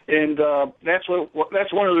 and that's one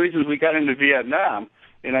of the reasons we got into Vietnam.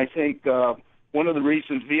 And I think one of the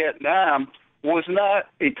reasons Vietnam was not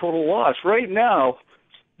a total loss. Right now,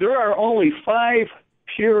 there are only 5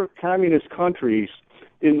 pure communist countries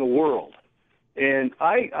in the world. And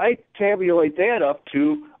I tabulate that up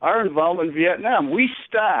to our involvement in Vietnam. We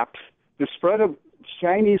stopped the spread of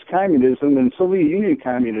Chinese communism and Soviet Union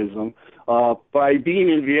communism by being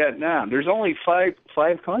in Vietnam. There's only five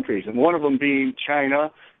countries, and one of them being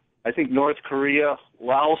China, I think North Korea,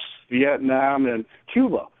 Laos, Vietnam, and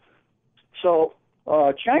Cuba. So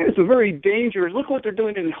China's a very dangerous. Look what they're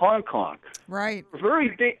doing in Hong Kong. Right.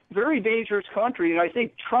 Very dangerous country, and I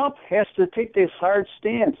think Trump has to take this hard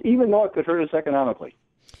stance, even though it could hurt us economically.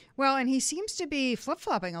 Well, and he seems to be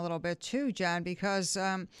flip-flopping a little bit too, John, because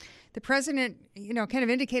the president, kind of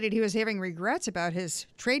indicated he was having regrets about his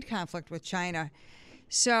trade conflict with China.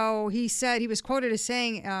 So he said, he was quoted as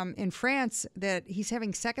saying in France that he's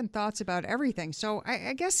having second thoughts about everything. So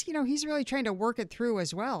I guess, he's really trying to work it through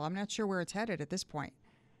as well. I'm not sure where it's headed at this point.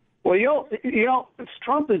 Well,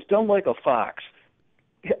 Trump is dumb like a fox.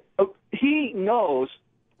 He knows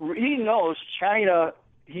China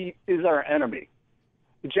is our enemy.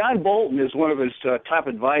 John Bolton is one of his top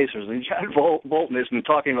advisors, and John Bolton has been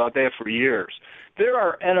talking about that for years. They're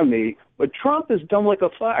our enemy, but Trump is dumb like a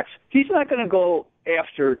fox. He's not going to go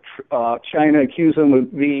after China, accuse them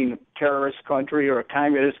of being a terrorist country or a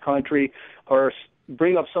communist country or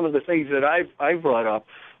bring up some of the things that I've brought up.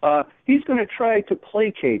 He's going to try to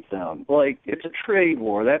placate them, like it's a trade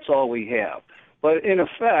war. That's all we have. But in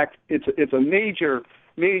effect, it's a major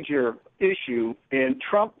issue, and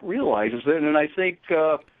Trump realizes it. And I think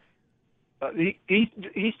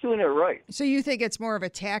he's doing it right. So you think it's more of a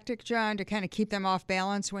tactic, John, to kind of keep them off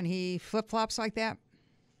balance when he flip-flops like that?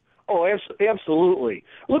 Oh, absolutely.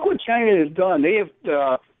 Look what China has done. They have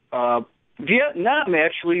Vietnam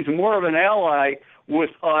actually is more of an ally with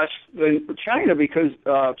us than China because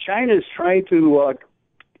China is trying to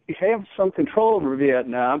have some control over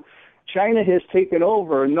Vietnam. China has taken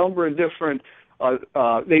over a number of different.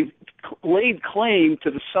 They've laid claim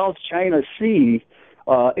to the South China Sea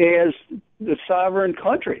as the sovereign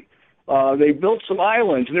country. They built some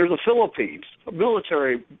islands near the Philippines,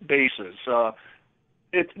 military bases.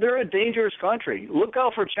 They're a dangerous country. Look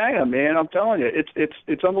out for China, man. I'm telling you,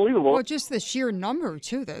 it's unbelievable. Well, just the sheer number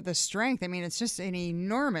too, the strength. I mean, it's just an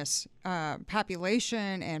enormous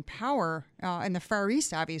population and power in the Far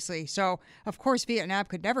East, obviously. So, of course, Vietnam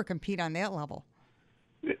could never compete on that level.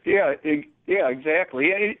 Yeah,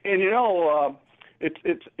 exactly. And you know,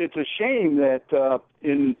 it's a shame that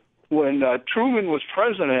when Truman was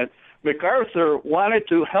president, MacArthur wanted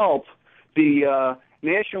to help the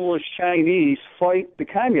nationalist Chinese fight the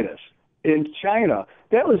communists in China.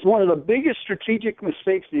 That was one of the biggest strategic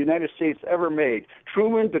mistakes the United States ever made.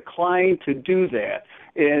 Truman declined to do that.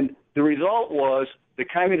 And the result was the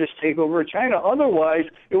communist takeover of China. Otherwise,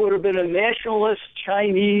 it would have been a nationalist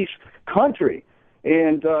Chinese country.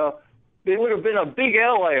 And they would have been a big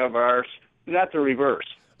ally of ours, not the reverse.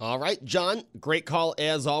 All right, John, great call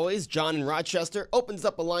as always. John in Rochester opens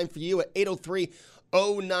up a line for you at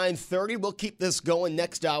 803-0930. We'll keep this going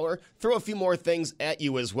next hour. Throw a few more things at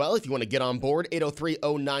you as well if you want to get on board.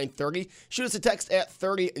 803-0930. Shoot us a text at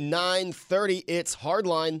 3930. It's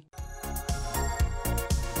Hardline.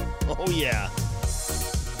 Oh, yeah.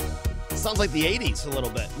 Sounds like the 80s a little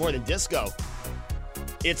bit, more than disco.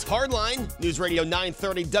 It's Hardline, News Radio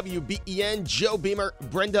 930 WBEN. Joe Beamer,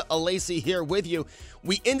 Brenda Alesi here with you.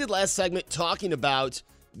 We ended last segment talking about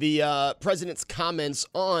the president's comments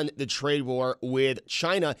on the trade war with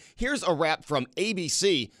China. Here's a wrap from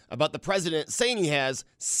ABC about the president saying he has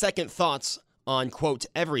second thoughts on, quote,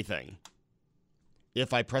 everything.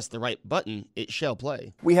 If I press the right button, it shall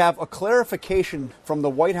play. We have a clarification from the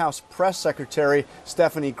White House press secretary,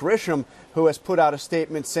 Stephanie Grisham, who has put out a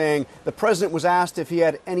statement saying the president was asked if he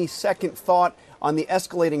had any second thought on the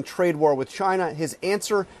escalating trade war with China. His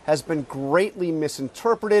answer has been greatly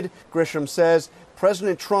misinterpreted. Grisham says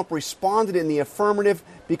President Trump responded in the affirmative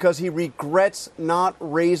because he regrets not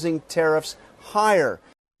raising tariffs higher.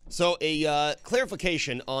 So a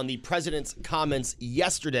clarification on the president's comments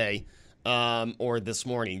yesterday, or this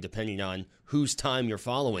morning, depending on whose time you're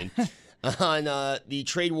following, on the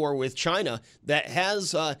trade war with China that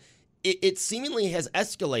has, it seemingly has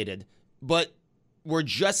escalated, but we're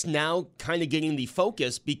just now kind of getting the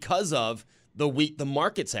focus because of the week the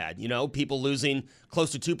markets had. You know, people losing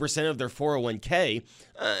close to 2% of their 401k,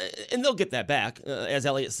 and they'll get that back, as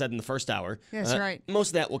Elliot said in the first hour. That's right. Most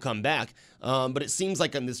of that will come back, but it seems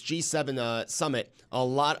like on this G7 summit, a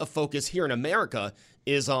lot of focus here in America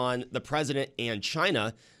is on the president and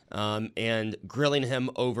China and grilling him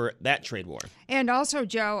over that trade war. And also,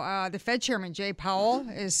 Joe, the Fed chairman, Jay Powell,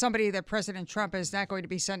 is somebody that President Trump is not going to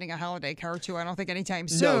be sending a holiday card to, I don't think, anytime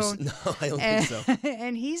soon. No, I don't think so.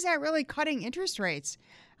 And he's not really cutting interest rates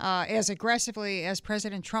as aggressively as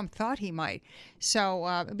President Trump thought he might. So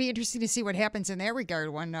it'll be interesting to see what happens in that regard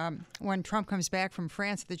when Trump comes back from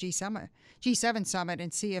France at the G7 summit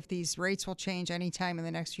and see if these rates will change anytime in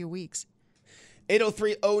the next few weeks.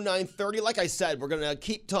 803-0930. Like I said, we're going to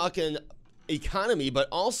keep talking economy, but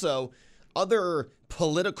also other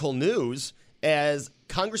political news as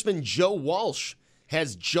Congressman Joe Walsh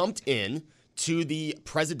has jumped in to the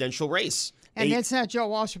presidential race. And it's not Joe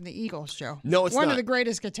Walsh from the Eagles, Joe. No, it's not. One of the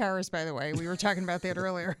greatest guitarists, by the way. We were talking about that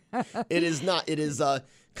earlier. It is not. It is a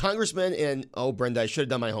congressman in, Brenda, I should have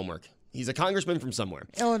done my homework. He's a congressman from somewhere.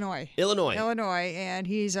 Illinois, and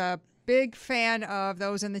he's a big fan of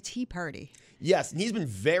those in the Tea Party. Yes, and he's been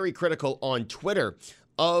very critical on Twitter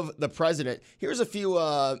of the president. Here's a few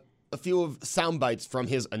of sound bites from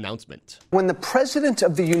his announcement. When the president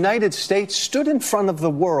of the United States stood in front of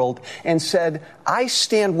the world and said, I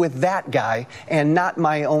stand with that guy and not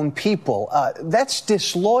my own people, that's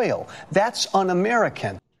disloyal. That's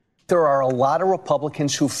un-American. There are a lot of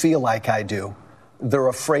Republicans who feel like I do. They're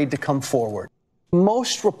afraid to come forward.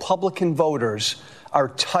 Most Republican voters are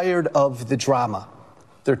tired of the drama.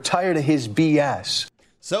 They're tired of his BS.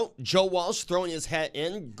 So Joe Walsh throwing his hat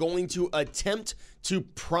in, going to attempt to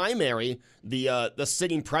primary the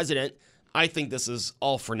sitting president. I think this is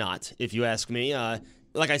all for naught, if you ask me.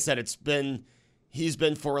 Like I said, he's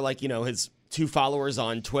been for his 2 followers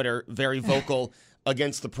on Twitter, very vocal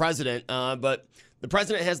against the president. But the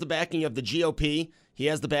president has the backing of the GOP. He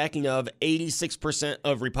has the backing of 86%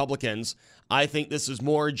 of Republicans. I think this is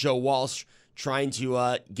more Joe Walsh trying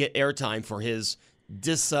to get airtime for his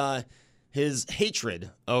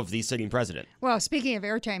hatred of the sitting president. Well, speaking of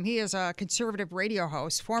airtime, he is a conservative radio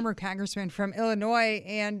host, former congressman from Illinois,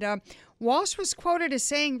 and Walsh was quoted as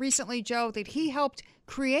saying recently, Joe, that he helped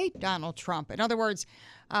create Donald Trump. In other words,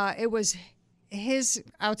 it was his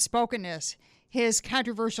outspokenness, his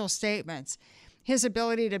controversial statements, his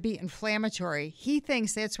ability to be inflammatory. He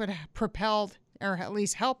thinks that's what propelled, or at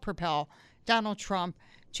least helped propel, Donald Trump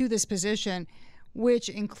to this position, which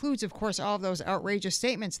includes, of course, all of those outrageous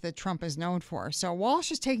statements that Trump is known for. So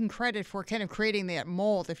Walsh is taking credit for kind of creating that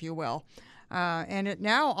mold, if you will. And it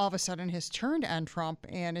now, all of a sudden, has turned on Trump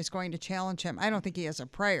and is going to challenge him. I don't think he has a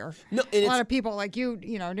prayer. No, a lot of people like you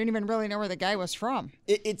didn't even really know where the guy was from.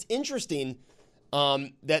 It's interesting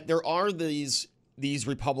that there are these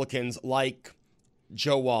Republicans like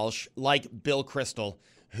Joe Walsh, like Bill Kristol,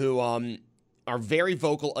 who are very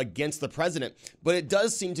vocal against the president, but it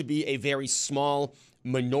does seem to be a very small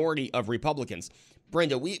minority of Republicans.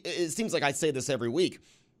 Brenda, it seems like I say this every week.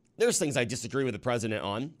 There's things I disagree with the president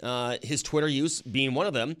on, his Twitter use being one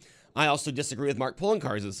of them. I also disagree with Mark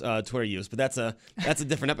Poloncarz's Twitter use, but that's a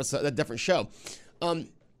different episode, a different show.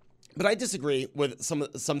 But I disagree with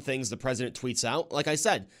some things the president tweets out. Like I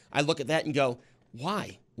said, I look at that and go,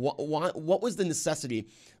 why? What was the necessity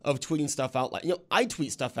of tweeting stuff out? I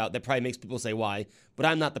tweet stuff out that probably makes people say why, but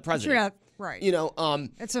I'm not the president. You're not, right.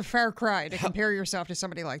 It's a fair cry to compare yourself to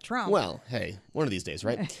somebody like Trump. Well, hey, one of these days,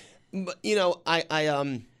 right? But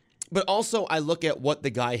but also I look at what the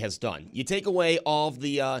guy has done. You take away all of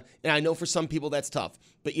the, and I know for some people that's tough,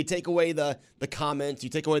 but you take away the comments, you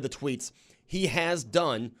take away the tweets. He has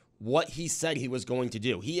done what he said he was going to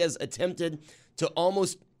do. He has attempted to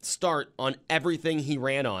almost start on everything he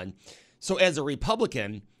ran on. So as a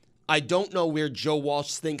Republican, I don't know where Joe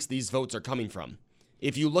Walsh thinks these votes are coming from.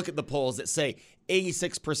 If you look at the polls that say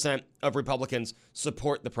 86% of Republicans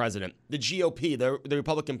support the president, the GOP, the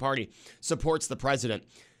Republican Party, supports the president,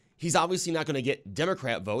 he's obviously not going to get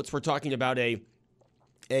Democrat votes. We're talking about a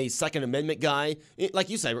Second Amendment guy. Like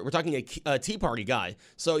you said, we're talking a Tea Party guy.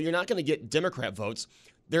 So you're not going to get Democrat votes.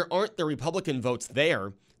 There aren't the Republican votes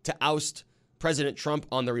there to oust President Trump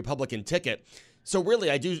on the Republican ticket. So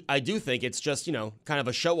really, I do think it's just, kind of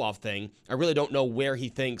a show-off thing. I really don't know where he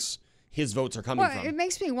thinks his votes are coming from. It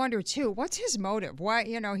makes me wonder, too, what's his motive? Why,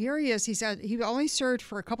 here he is. He said he only served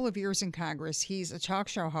for a couple of years in Congress. He's a talk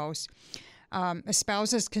show host,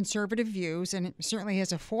 espouses conservative views, and certainly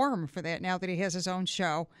has a forum for that now that he has his own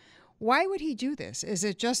show. Why would he do this? Is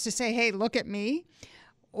it just to say, hey, look at me?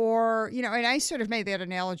 Or, and I sort of made that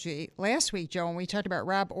analogy last week, Joe, when we talked about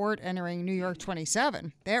Rob Ort entering New York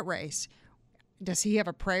 27, that race. Does he have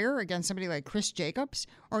a prayer against somebody like Chris Jacobs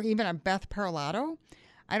or even a Beth Parlato?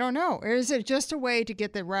 I don't know. Or is it just a way to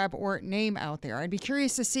get the Rob Ort name out there? I'd be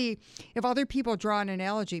curious to see if other people draw an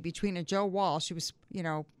analogy between a Joe Walsh, who was,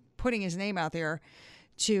 putting his name out there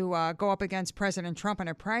to go up against President Trump in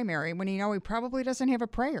a primary when he probably doesn't have a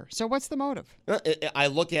prayer. So what's the motive? I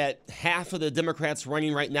look at half of the Democrats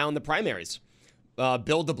running right now in the primaries.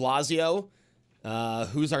 Bill de Blasio,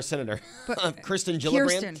 who's our senator? Kirsten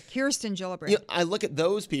Gillibrand. Kirsten Gillibrand. I look at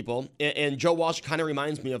those people, and Joe Walsh kind of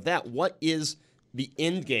reminds me of that. What is the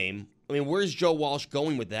end game? I mean, where's Joe Walsh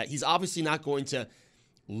going with that? He's obviously not going to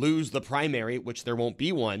lose the primary, which there won't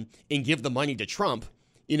be one, and give the money to Trump.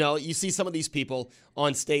 You see some of these people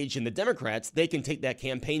on stage in the Democrats, they can take that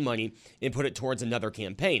campaign money and put it towards another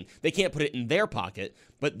campaign. They can't put it in their pocket,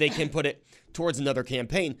 but they can put it towards another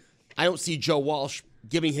campaign. I don't see Joe Walsh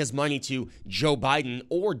giving his money to Joe Biden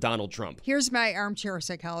or Donald Trump. Here's my armchair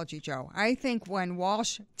psychology, Joe. I think when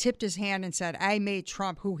Walsh tipped his hand and said, I made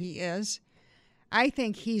Trump who he is, I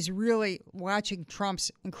think he's really watching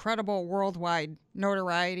Trump's incredible worldwide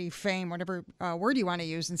notoriety, fame, whatever word you want to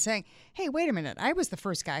use, and saying, hey, wait a minute, I was the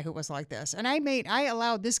first guy who was like this. And I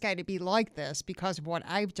allowed this guy to be like this because of what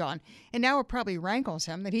I've done. And now it probably rankles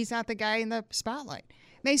him that he's not the guy in the spotlight.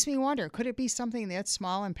 Makes me wonder, could it be something that's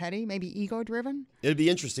small and petty, maybe ego-driven? It'd be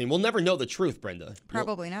interesting. We'll never know the truth, Brenda.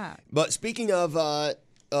 Probably not. But speaking of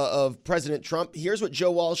President Trump, here's what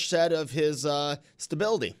Joe Walsh said of his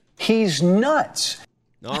stability. He's nuts.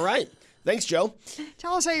 All right. Thanks, Joe.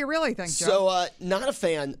 Tell us how you really think, Joe. So, not a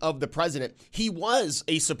fan of the president. He was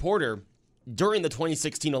a supporter during the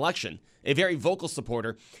 2016 election. a very vocal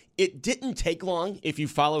supporter. It didn't take long if you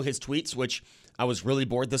follow his tweets, which I was really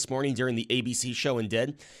bored this morning during the ABC show and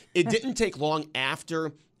did. It didn't take long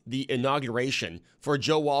after the inauguration for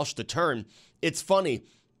Joe Walsh to turn. It's funny.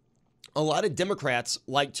 A lot of Democrats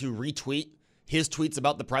like to retweet his tweets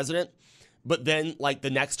about the president, but then like the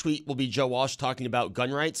next tweet will be Joe Walsh talking about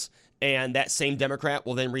gun rights, and that same Democrat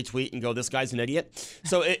will then retweet and go, this guy's an idiot.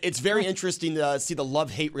 So it's very interesting to see the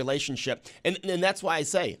love-hate relationship. And that's why I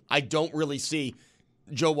say I don't really see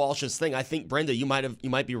Joe Walsh's thing. I think, Brenda, you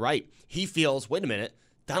might be right. He feels, wait a minute,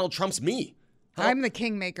 Donald Trump's me. I'm the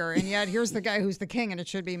kingmaker, and yet here's the guy who's the king, and it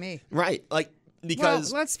should be me. Right.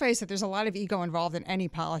 Because, well, let's face it, there's a lot of ego involved in any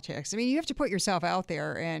politics. I mean, you have to put yourself out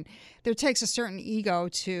there, and there takes a certain ego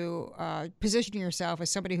to position yourself as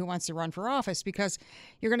somebody who wants to run for office, because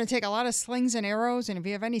you're going to take a lot of slings and arrows, and if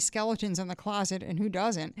you have any skeletons in the closet, and who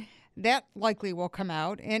doesn't, that likely will come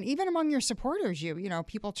out. And even among your supporters, you know,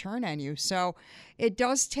 people turn on you. So it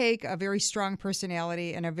does take a very strong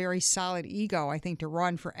personality and a very solid ego, I think, to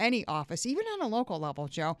run for any office, even on a local level,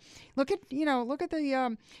 Joe. Look at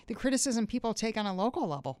the criticism people take on a local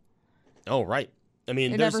level. Oh, right. I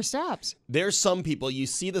mean, it never stops. There's some people, you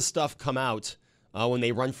see the stuff come out when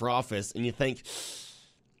they run for office, and you think,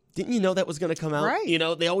 didn't you know that was going to come out? Right. You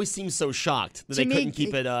know, they always seem so shocked that they couldn't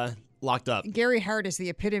keep it locked up. Gary Hart is the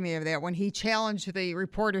epitome of that. When he challenged the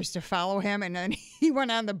reporters to follow him, and then he went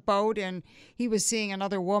on the boat and he was seeing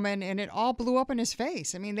another woman, and it all blew up in his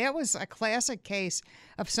face. I mean, that was a classic case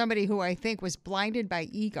of somebody who I think was blinded by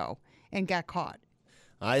ego and got caught.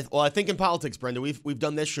 I think in politics, Brenda, we've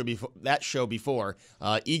done this show before.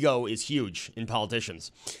 Ego is huge in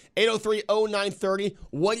politicians. 803-0930.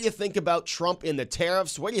 What do you think about Trump and the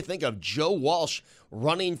tariffs? What do you think of Joe Walsh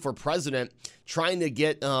running for president, trying to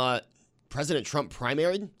get President Trump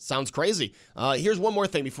primaried? Sounds crazy. Here's one more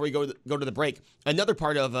thing before we go to the break. Another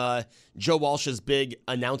part of Joe Walsh's big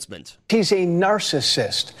announcement. He's a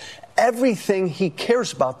narcissist. Everything he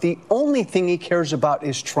cares about, the only thing he cares about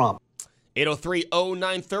is Trump.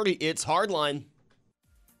 803-0930. It's Hardline.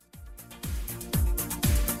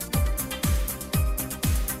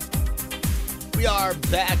 We are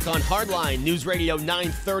back on Hardline, News Radio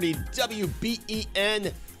 930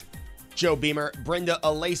 WBEN. Joe Beamer, Brenda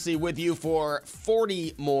Alacey with you for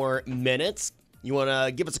 40 more minutes. You want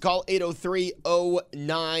to give us a call,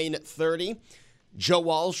 803-0930. Joe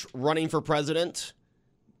Walsh running for president.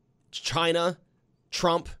 China,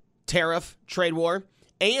 Trump, tariff, trade war.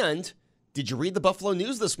 And did you read the Buffalo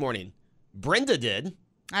News this morning? Brenda did.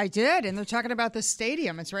 I did, and they're talking about the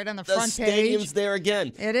stadium. It's right on the front page. The stadium's there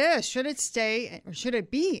again. It is. Should it stay, or should it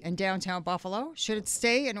be in downtown Buffalo? Should it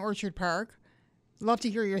stay in Orchard Park? Love to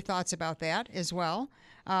hear your thoughts about that as well.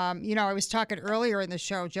 I was talking earlier in the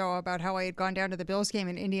show, Joe, about how I had gone down to the Bills game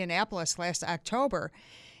in Indianapolis last October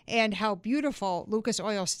and how beautiful Lucas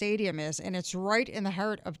Oil Stadium is, and it's right in the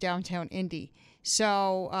heart of downtown Indy.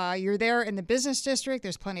 So you're there in the business district.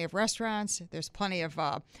 There's plenty of restaurants. There's plenty of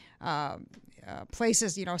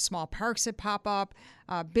places, small parks that pop up,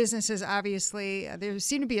 businesses, obviously. There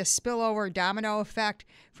seemed to be a spillover domino effect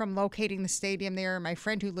from locating the stadium there. My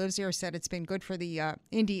friend who lives there said it's been good for the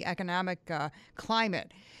Indy economic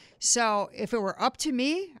climate. So if it were up to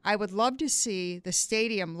me, I would love to see the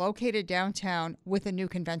stadium located downtown with a new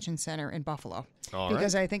convention center in Buffalo.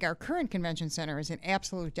 Because I think our current convention center is an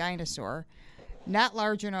absolute dinosaur, not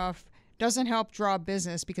large enough, doesn't help draw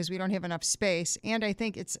business because we don't have enough space, and I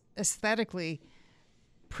think it's aesthetically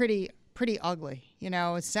pretty ugly.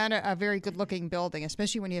 It's not a very good-looking building,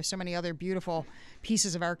 especially when you have so many other beautiful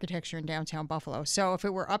pieces of architecture in downtown Buffalo. So if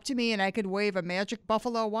it were up to me and I could wave a magic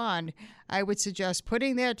Buffalo wand, I would suggest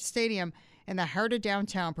putting that stadium in the heart of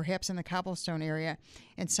downtown, perhaps in the Cobblestone area,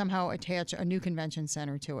 and somehow attach a new convention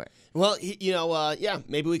center to it. Well,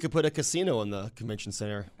 maybe we could put a casino in the convention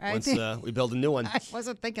center once we build a new one. I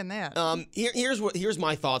wasn't thinking that. Here's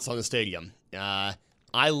my thoughts on the stadium. I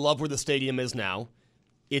love where the stadium is now.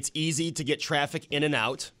 It's easy to get traffic in and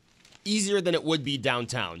out, easier than it would be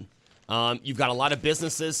downtown. You've got a lot of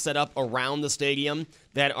businesses set up around the stadium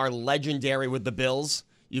that are legendary with the Bills.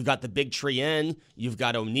 You've got the Big Tree Inn. You've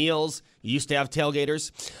got O'Neill's. You used to have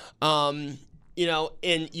tailgaters. And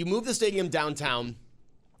you move the stadium downtown,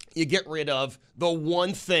 you get rid of the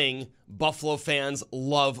one thing Buffalo fans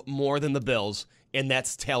love more than the Bills, and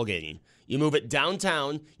that's tailgating. You move it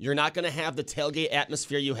downtown, you're not going to have the tailgate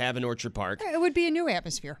atmosphere you have in Orchard Park. It would be a new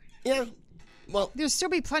atmosphere. Yeah. Well, there'll still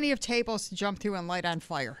be plenty of tables to jump through and light on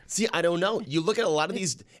fire. See, I don't know. You look at a lot of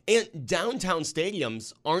these, and downtown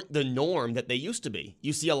stadiums aren't the norm that they used to be.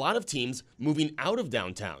 You see a lot of teams moving out of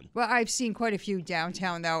downtown. Well, I've seen quite a few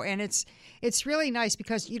downtown, though, and it's really nice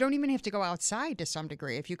because you don't even have to go outside to some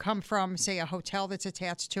degree. If you come from, say, a hotel that's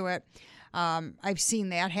attached to it, I've seen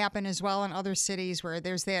that happen as well in other cities where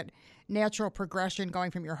there's that natural progression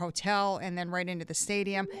going from your hotel and then right into the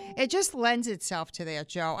stadium. It just lends itself to that,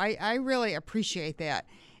 Joe. I really appreciate that.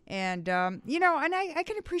 And, and I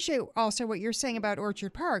can appreciate also what you're saying about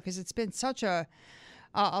Orchard Park because it's been such a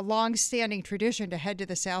long-standing tradition to head to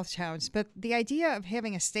the South Towns. But the idea of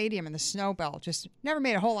having a stadium in the Snow Belt just never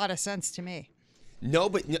made a whole lot of sense to me. No,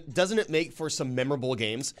 but doesn't it make for some memorable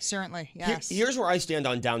games? Certainly, yes. Here's where I stand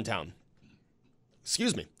on downtown.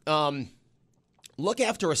 Excuse me. Look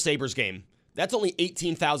after a Sabres game. That's only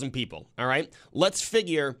 18,000 people, all right? Let's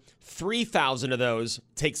figure 3,000 of those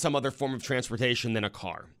take some other form of transportation than a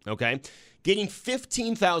car, okay? Getting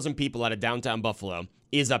 15,000 people out of downtown Buffalo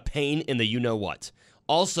is a pain in the you-know-what.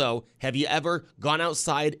 Also, have you ever gone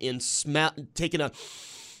outside and taken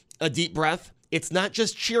a deep breath? It's not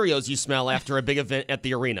just Cheerios you smell after a big event at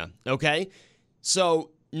the arena, okay?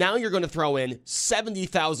 So now you're going to throw in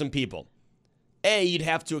 70,000 people. You'd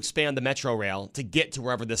have to expand the Metro Rail to get to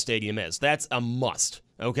wherever the stadium is. That's a must,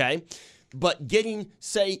 okay? But getting,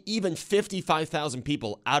 say, even 55,000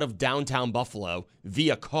 people out of downtown Buffalo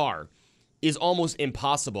via car is almost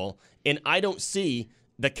impossible, and I don't see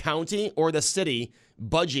the county or the city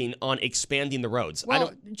budging on expanding the roads.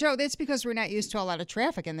 Well, Joe, that's because we're not used to a lot of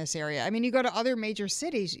traffic in this area. I mean, you go to other major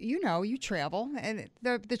cities, you travel, and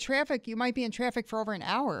the traffic, you might be in traffic for over an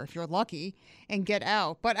hour if you're lucky and get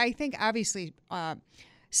out. But I think, obviously,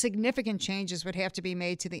 significant changes would have to be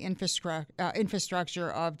made to the infrastructure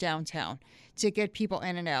of downtown to get people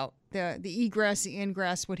in and out. The egress, the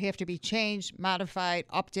ingress would have to be changed, modified,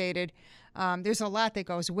 updated. There's a lot that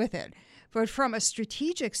goes with it. But from a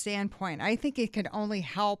strategic standpoint, I think it can only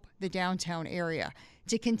help the downtown area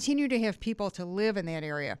to continue to have people to live in that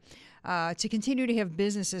area, to continue to have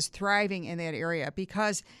businesses thriving in that area.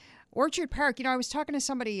 Because Orchard Park, I was talking to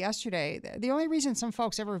somebody yesterday. The only reason some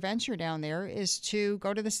folks ever venture down there is to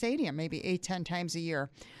go to the stadium, maybe 8-10 times a year.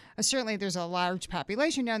 Certainly, there's a large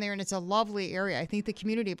population down there, and it's a lovely area. I think the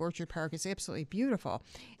community of Orchard Park is absolutely beautiful,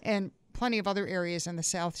 and plenty of other areas in the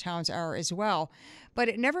South Towns are as well. But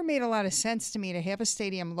it never made a lot of sense to me to have a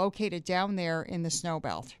stadium located down there in the Snow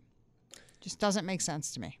Belt. Just doesn't make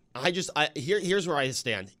sense to me. Here's where I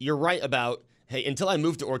stand. You're right about, hey, until I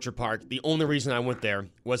moved to Orchard Park, the only reason I went there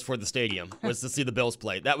was for the stadium, was to see the Bills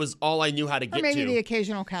play. That was all I knew how to get to. Or maybe the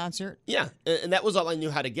occasional concert. Yeah, and that was all I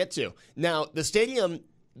knew how to get to. Now, the stadium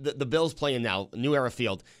the Bills playing now, New Era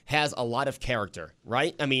Field, has a lot of character,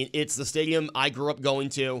 right? I mean, it's the stadium I grew up going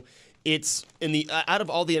to. It's in the out of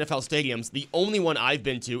all the NFL stadiums, the only one I've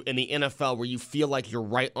been to in the NFL where you feel like you're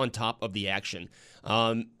right on top of the action.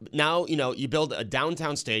 Now, you build a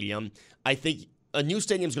downtown stadium. I think a new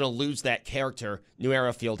stadium is going to lose that character New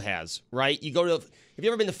Era Field has, right? Have you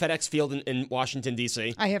ever been to FedEx Field in Washington,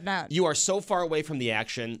 D.C.? I have not. You are so far away from the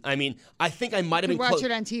action. I mean, I think I might have been watch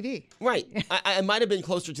it on TV. Right. I might have been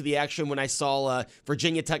closer to the action when I saw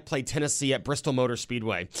Virginia Tech play Tennessee at Bristol Motor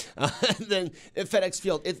Speedway than at FedEx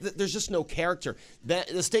Field. There's just no character.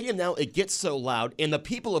 The stadium now, it gets so loud, and the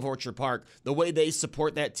people of Orchard Park, the way they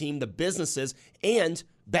support that team, the businesses, and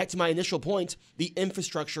back to my initial point, the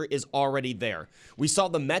infrastructure is already there. We saw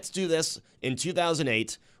the Mets do this in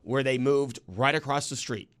 2008, where they moved right across the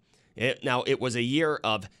street. Now, it was a year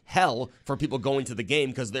of hell for people going to the game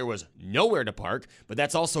because there was nowhere to park, but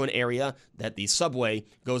that's also an area that the subway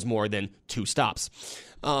goes more than 2 stops.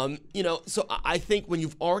 So I think when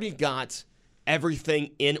you've already got everything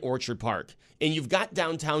in Orchard Park, and you've got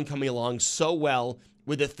downtown coming along so well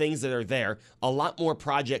with the things that are there, a lot more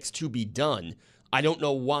projects to be done. I don't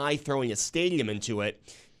know why throwing a stadium into it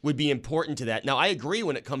would be important to that. Now, I agree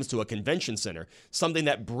when it comes to a convention center, something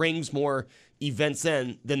that brings more events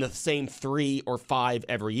in than the same 3 or 5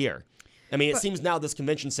 every year. I mean, it seems now this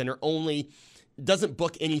convention center only doesn't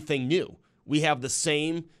book anything new. We have the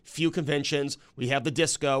same few conventions, we have the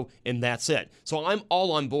disco, and that's it. So I'm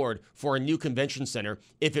all on board for a new convention center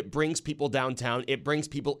if it brings people downtown, it brings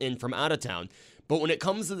people in from out of town. But when it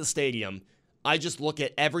comes to the stadium, I just look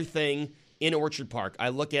at everything in Orchard Park. I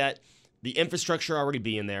look at the infrastructure already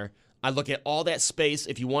being there. I look at all that space.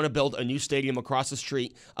 If you want to build a new stadium across the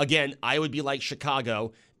street, again, I would be like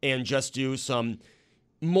Chicago and just do some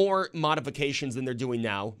more modifications than they're doing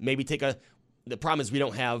now. Maybe the problem is we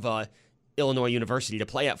don't have Illinois University to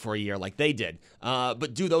play at for a year like they did.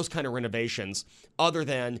 But do those kind of renovations other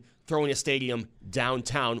than throwing a stadium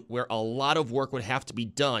downtown where a lot of work would have to be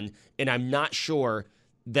done, and I'm not sure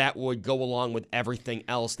that would go along with everything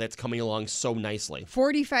else that's coming along so nicely.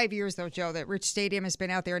 45 years, though, Joe, that Rich Stadium has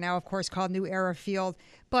been out there now, of course, called New Era Field.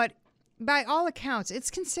 But by all accounts,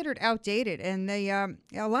 it's considered outdated, and a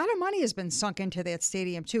lot of money has been sunk into that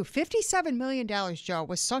stadium, too. $57 million, Joe,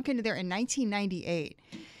 was sunk into there in 1998.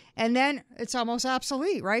 And then it's almost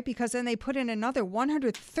obsolete, right? Because then they put in another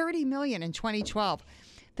 $130 million in 2012.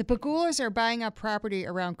 The Pegulas are buying up property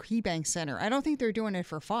around KeyBank Center. I don't think they're doing it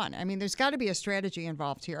for fun. I mean, there's got to be a strategy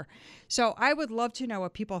involved here. So I would love to know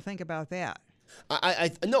what people think about that. I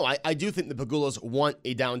do think the Pegulas want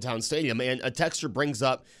a downtown stadium, and a texter brings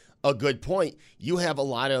up a good point. You have a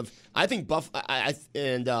lot of, I think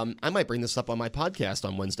I might bring this up on my podcast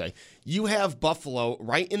on Wednesday. You have Buffalo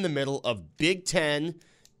right in the middle of Big Ten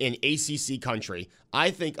in ACC country. I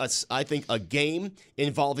think a game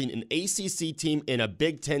involving an ACC team and a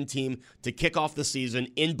Big Ten team to kick off the season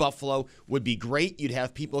in Buffalo would be great. You'd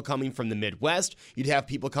have people coming from the Midwest. You'd have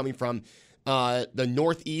people coming from the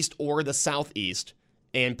Northeast or the Southeast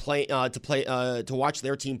and to watch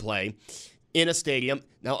their team play in a stadium.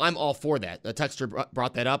 Now, I'm all for that. The texter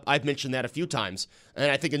brought that up. I've mentioned that a few times, and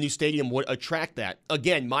I think a new stadium would attract that.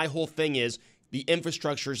 Again, my whole thing is the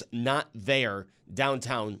infrastructure's not there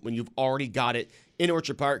downtown when you've already got it in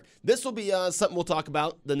Orchard Park. This will be something we'll talk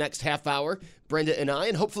about the next half hour, Brenda and I,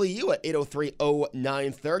 and hopefully you at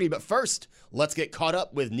 803-0930. But first, let's get caught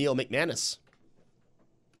up with Neil McManus.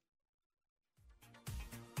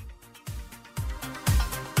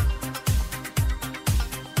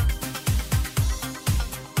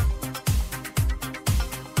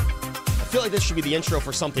 I feel like this should be the intro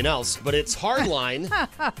for something else, but it's Hardline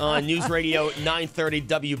on News Radio 930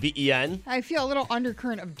 WBEN. I feel a little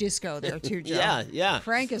undercurrent of disco there, too, Joe. Yeah.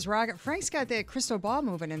 Frank is rocking. Frank's got that crystal ball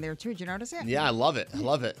moving in there, too. Did you notice that? Yeah, I love it.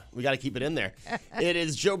 We got to keep it in there. It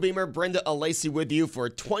is Joe Beamer, Brenda Alesi with you for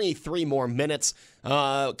 23 more minutes.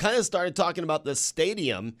 Kind of started talking about the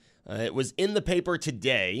stadium. It was in the paper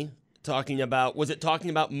today talking about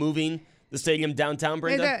moving the stadium downtown,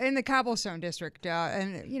 Brenda? In the Cobblestone District.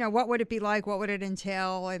 And, what would it be like? What would it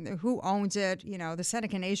entail? And who owns it? The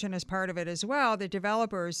Seneca Nation is part of it as well. There's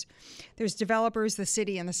developers, the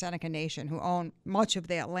city, and the Seneca Nation who own much of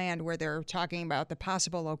that land where they're talking about the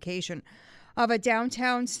possible location of a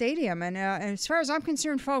downtown stadium. And as far as I'm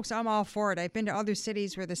concerned, folks, I'm all for it. I've been to other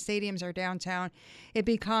cities where the stadiums are downtown. It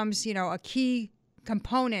becomes, a key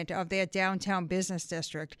component of that downtown business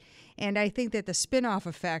district. And I think that the spin-off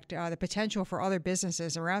effect, the potential for other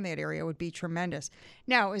businesses around that area would be tremendous.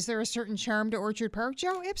 Now, is there a certain charm to Orchard Park,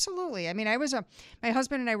 Joe? Absolutely. I mean, my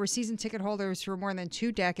husband and I were season ticket holders for more than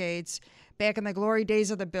 2 decades back in the glory days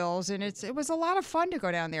of the Bills, and it was a lot of fun to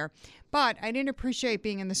go down there. But I didn't appreciate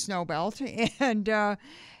being in the snow belt, and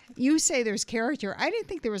you say there's character. I didn't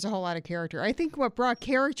think there was a whole lot of character. I think what brought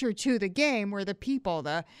character to the game were the people,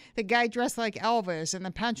 the guy dressed like Elvis and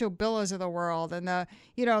the Pancho Villas of the world and the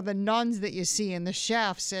nuns that you see and the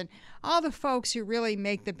chefs and all the folks who really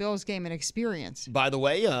make the Bills game an experience. By the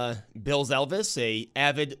way, Bills Elvis, a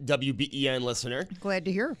avid WBEN listener. Glad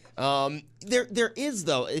to hear. There is,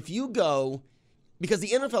 though, if you go, because the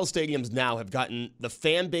NFL stadiums now the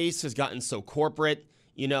fan base has gotten so corporate.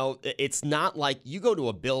 It's not like you go to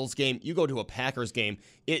a Bills game, you go to a Packers game.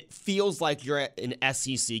 It feels like you're at an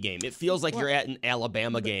SEC game. It feels like you're at an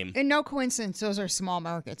Alabama game. And no coincidence, those are small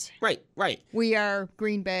markets. Right. We are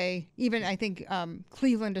Green Bay, even I think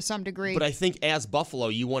Cleveland to some degree. But I think as Buffalo,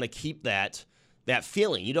 you want to keep that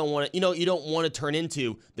feeling. You don't want to turn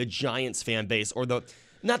into the Giants fan base or the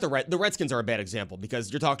Redskins are a bad example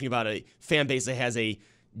because you're talking about a fan base that has a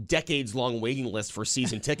decades-long waiting list for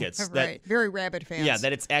season tickets. Right, very rabid fans. Yeah,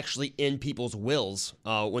 that it's actually in people's wills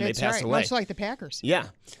when That's they pass right. away. Much like the Packers. Yeah.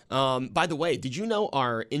 By the way, did you know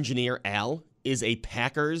our engineer, Al, is a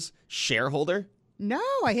Packers shareholder? No,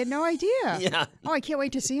 I had no idea. Yeah. Oh, I can't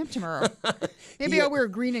wait to see him tomorrow. Maybe I'll wear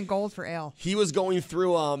green and gold for Al. He was going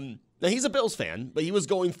through, now he's a Bills fan, but he was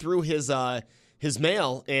going through his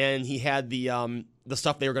mail, and he had the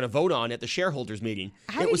stuff they were going to vote on at the shareholders meeting.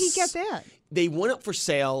 How did he get that? They went up for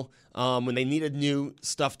sale when they needed new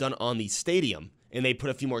stuff done on the stadium, and they put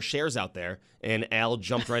a few more shares out there, and Al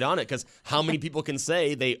jumped right on it because how many people can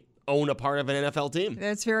say they own a part of an NFL team?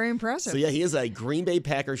 That's very impressive. So, yeah, he is a Green Bay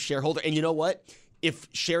Packers shareholder, and you know what? If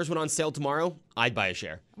shares went on sale tomorrow, I'd buy a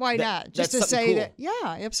share. Why not? Just to say cool. That, yeah,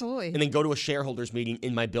 absolutely. And then go to a shareholders meeting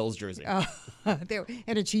in my Bills jersey. And a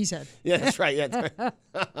cheesehead. Yeah, that's right. Yeah, that's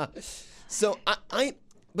right. So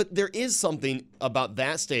but there is something about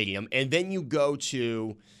that stadium, and then you go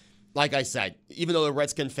to like I said, even though the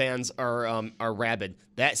Redskin fans are rabid,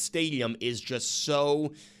 that stadium is just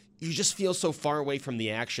so, you just feel so far away from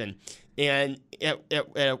the action. And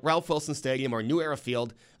at Ralph Wilson Stadium or New Era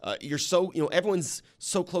Field, you're so, everyone's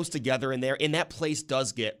so close together in there, and that place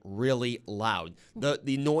does get really loud.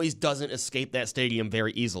 The noise doesn't escape that stadium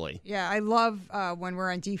very easily. Yeah, I love when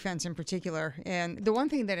we're on defense in particular. And the one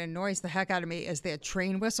thing that annoys the heck out of me is that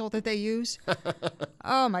train whistle that they use.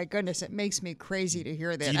 Oh, my goodness, it makes me crazy to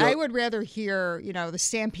hear that. I would rather hear, the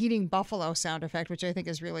stampeding buffalo sound effect, which I think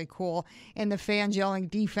is really cool, and the fans yelling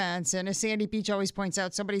defense. And as Sandy Beach always points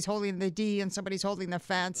out, somebody's holding the D and somebody's holding the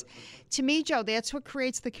fence. To me, Joe, that's what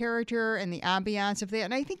creates the character and the ambiance of that.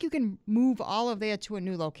 And I think you can move all of that to a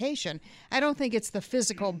new location. I don't think it's the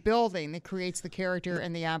physical building that creates the character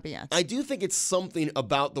and the ambiance. I do think it's something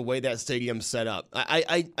about the way that stadium's set up.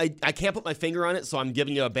 I can't put my finger on it, so I'm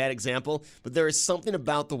giving you a bad example, but there is something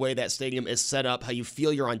about the way that stadium is set up, how you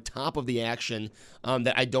feel you're on top of the action,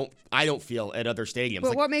 that I don't feel at other stadiums.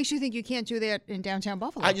 But what makes you think you can't do that in downtown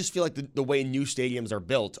Buffalo? I just feel like the way new stadiums are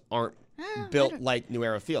built aren't built like New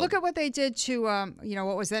Era Field. Look at what they did to,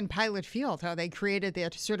 what was then Pilot Field, how they created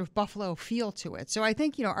that sort of Buffalo feel to it. So I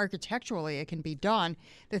think, architecturally it can be done.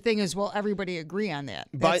 The thing is, will everybody agree on that?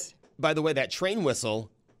 By the way, that train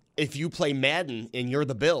whistle, if you play Madden and you're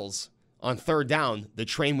the Bills, on third down, the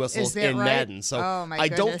train whistle's in right? Madden. So I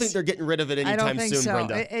don't think they're getting rid of it anytime soon, so.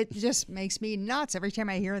 Brenda. It just makes me nuts every time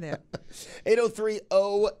I hear that.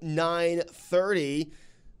 803-0930.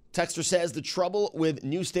 Texter says the trouble with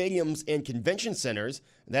new stadiums and convention centers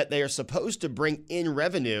that they are supposed to bring in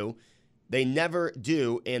revenue, they never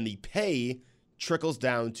do, and the pay trickles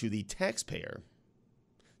down to the taxpayer.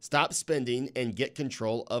 Stop spending and get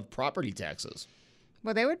control of property taxes.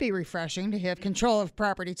 Well, they would be refreshing to have control of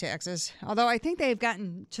property taxes. Although I think they've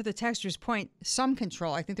gotten, to the texter's point, some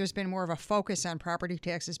control. I think there's been more of a focus on property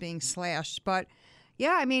taxes being slashed. But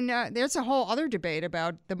yeah, I mean, there's a whole other debate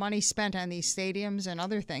about the money spent on these stadiums and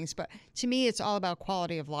other things. But to me, it's all about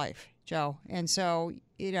quality of life, Joe. And so,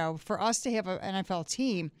 for us to have an NFL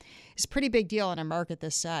team is a pretty big deal in a market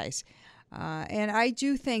this size. And I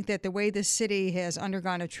do think that the way this city has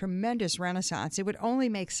undergone a tremendous renaissance, it would only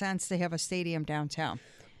make sense to have a stadium downtown.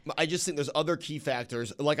 I just think there's other key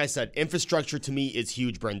factors. Like I said, infrastructure to me is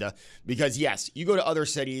huge, Brenda, because yes, you go to other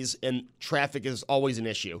cities and traffic is always an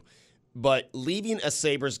issue. But leaving a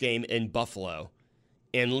Sabres game in Buffalo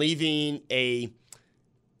and leaving I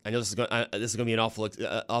know this is going to be an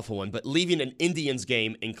awful one, but leaving an Indians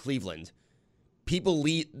game in Cleveland, people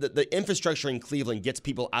leave the infrastructure in Cleveland gets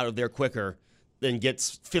people out of there quicker than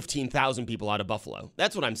gets 15,000 people out of Buffalo.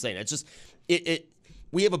 That's what I'm saying. It's just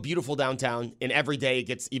we have a beautiful downtown, and every day it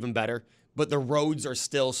gets even better. But the roads are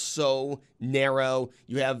still so narrow.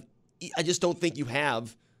 I just don't think you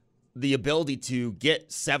have the ability to get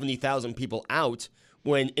 70,000 people out.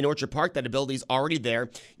 When in Orchard Park, that ability is already there.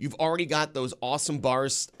 You've already got those awesome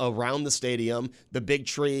bars around the stadium, the Big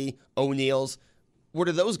Tree, O'Neill's. Where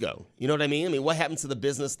do those go? You know what I mean? I mean, what happens to the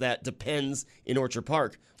business that depends in Orchard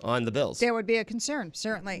Park on the Bills? That would be a concern,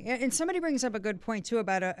 certainly. And somebody brings up a good point, too,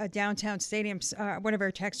 about a downtown stadium. One of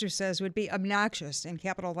our texters says would be obnoxious, in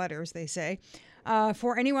capital letters, they say.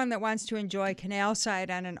 For anyone that wants to enjoy Canal Side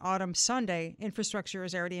on an autumn Sunday, infrastructure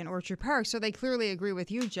is already in Orchard Park, so they clearly agree with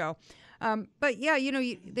you, Joe. But yeah,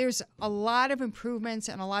 there's a lot of improvements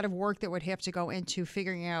and a lot of work that would have to go into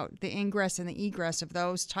figuring out the ingress and the egress of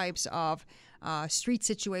those types of street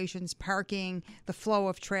situations, parking, the flow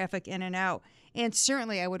of traffic in and out. And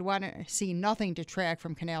certainly I would want to see nothing detract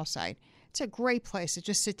from Canal Side. It's a great place to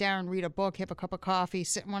just sit down and read a book, have a cup of coffee,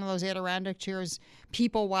 sit in one of those Adirondack chairs,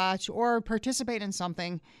 people watch, or participate in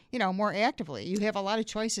something, more actively. You have a lot of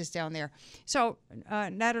choices down there. So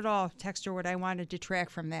not at all, texter, would I want to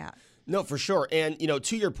detract from that. No, for sure. And,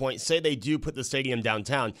 to your point, say they do put the stadium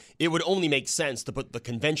downtown, it would only make sense to put the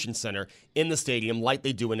convention center in the stadium like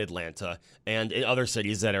they do in Atlanta and in other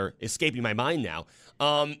cities that are escaping my mind now.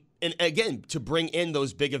 And again, to bring in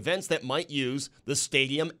those big events that might use the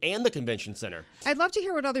stadium and the convention center. I'd love to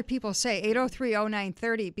hear what other people say,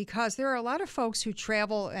 803-0930, because there are a lot of folks who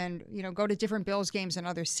travel and, go to different Bills games in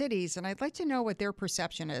other cities, and I'd like to know what their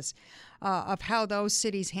perception is of how those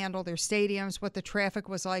cities handle their stadiums, what the traffic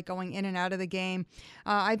was like going in and out of the game.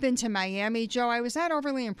 I've been to Miami, Joe. I was not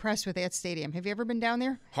overly impressed with that stadium. Have you ever been down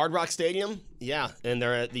there? Hard Rock Stadium? Yeah, and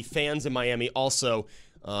the fans in Miami also.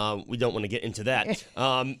 We don't want to get into that.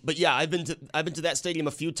 But yeah, I've been to that stadium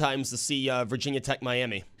a few times to see Virginia Tech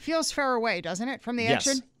Miami. Feels far away, doesn't it, from the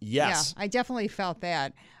action? Yes. Yeah, I definitely felt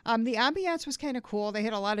that. The ambiance was kind of cool. They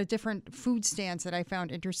had a lot of different food stands that I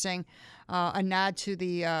found interesting. A nod to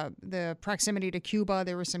the proximity to Cuba.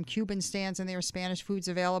 There were some Cuban stands and there were Spanish foods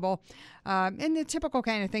available. And the typical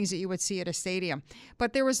kind of things that you would see at a stadium.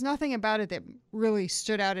 But there was nothing about it that really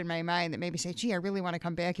stood out in my mind that made me say, gee, I really want to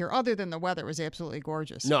come back here, other than the weather was absolutely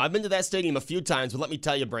gorgeous. No, I've been to that stadium a few times, but let me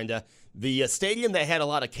tell you, Brenda, the stadium that had a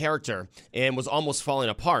lot of character and was almost falling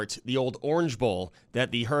apart, the old Orange Bowl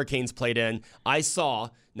that the Hurricanes played in, I saw.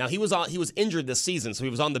 Now, he was injured this season, so he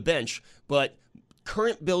was on the bench, but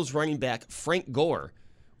current Bills running back Frank Gore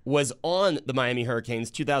was on the Miami Hurricanes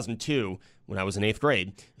 2002 when I was in 8th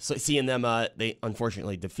grade. So seeing them, they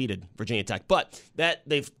unfortunately defeated Virginia Tech, but that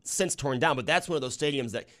they've since torn down. But that's one of those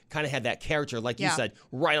stadiums that kind of had that character, like you said,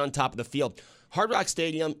 right on top of the field. Hard Rock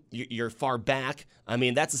Stadium, you're far back. I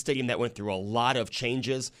mean, that's a stadium that went through a lot of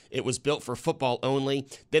changes. It was built for football only.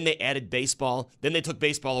 Then they added baseball. Then they took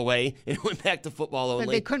baseball away and went back to football only.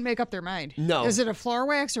 But they couldn't make up their mind. No. Is it a floor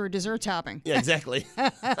wax or a dessert topping? Yeah, exactly.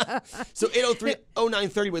 So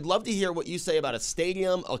 803-0930, would love to hear what you say about a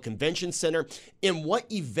stadium, a convention center, and what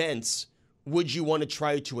events would you want to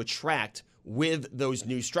try to attract with those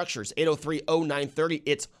new structures. 803-0930,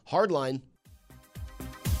 it's Hardline.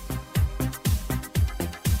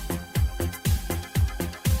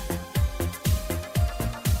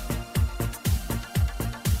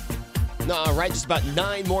 All right, just about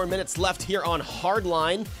 9 more minutes left here on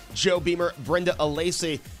Hardline. Joe Beamer, Brenda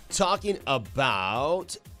Alesi, talking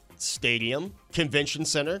about stadium, convention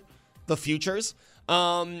center, the futures.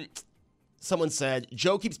 Someone said,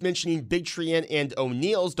 Joe keeps mentioning Big Tree Inn and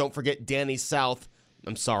O'Neill's. Don't forget Danny South.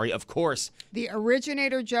 I'm sorry, of course. The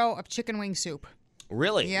originator, Joe, of chicken wing soup.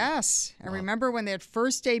 Really? Yes. I remember when they had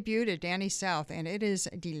first debuted at Danny South, and it is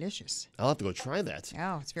delicious. I'll have to go try that.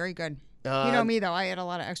 Oh, it's very good. You know me, though. I add a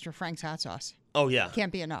lot of extra Frank's hot sauce. Oh, yeah.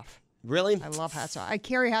 Can't be enough. Really? I love hot sauce. I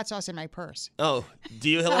carry hot sauce in my purse. Oh, do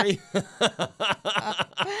you, Hillary?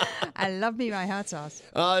 I love me my hot sauce.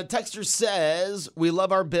 Texter says, we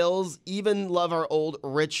love our Bills, even love our old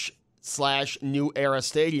rich/new era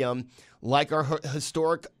stadium, like our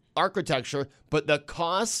historic architecture, but the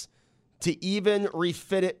cost to even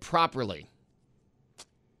refit it properly.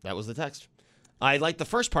 That was the text. I like the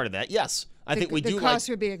first part of that. Yes, I think we do. The cost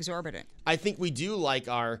would be exorbitant. I think we do like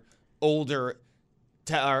our older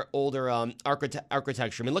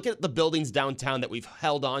architecture. I mean, look at the buildings downtown that we've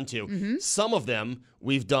held on to. Mm-hmm. Some of them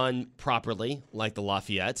we've done properly, like the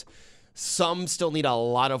Lafayette. Some still need a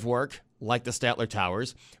lot of work, like the Statler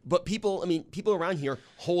Towers. But people around here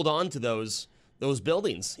hold on to those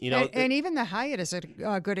buildings. You know, and even the Hyatt is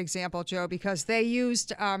a good example, Joe, because they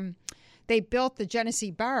used. They built the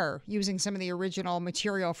Genesee Bar using some of the original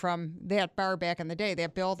material from that bar back in the day,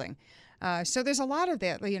 that building. So there's a lot of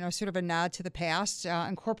that, sort of a nod to the past,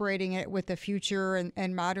 incorporating it with the future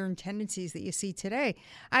and modern tendencies that you see today.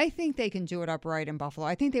 I think they can do it upright in Buffalo.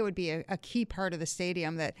 I think they would be a key part of the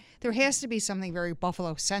stadium, that there has to be something very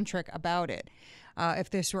Buffalo-centric about it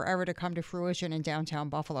if this were ever to come to fruition in downtown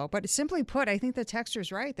Buffalo. But simply put, I think the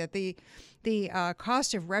texter's right, that the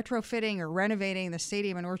cost of retrofitting or renovating the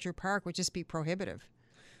stadium in Orchard Park would just be prohibitive.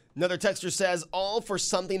 Another texter says, all for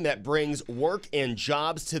something that brings work and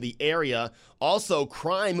jobs to the area. Also,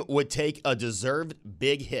 crime would take a deserved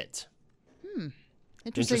big hit.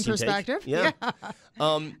 Interesting perspective. Yeah.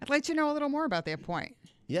 I'd like to know a little more about that point.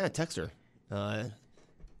 Yeah, texter.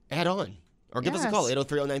 Add on. Or give us a call,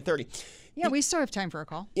 803-0930. Yeah, we still have time for a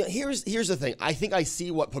call. Yeah, here's the thing. I think I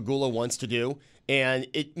see what Pegula wants to do, and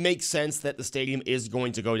it makes sense that the stadium is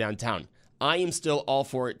going to go downtown. I am still all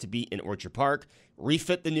for it to be in Orchard Park,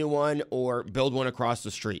 refit the new one, or build one across the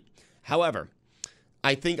street. However,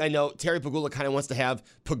 I think I know Terry Pegula kind of wants to have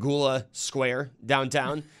Pegula Square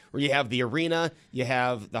downtown, where you have the arena, you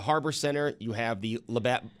have the Harbor Center, you have the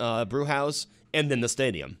Labatt Brew House, and then the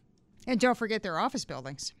stadium. And don't forget their office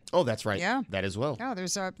buildings. Oh, that's right. Yeah. That as well. Yeah,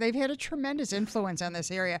 they've had a tremendous influence on this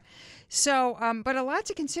area. So, but a lot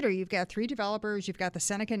to consider. You've got 3 developers. You've got the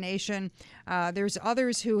Seneca Nation. There's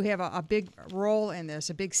others who have a big role in this,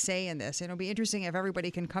 a big say in this. It'll be interesting if everybody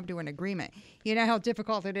can come to an agreement. You know how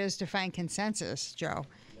difficult it is to find consensus, Joe,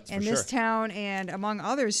 in this town and among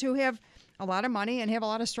others who have a lot of money and have a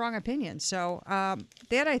lot of strong opinions. So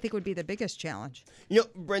that, I think, would be the biggest challenge. You know,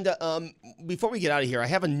 Brenda, before we get out of here, I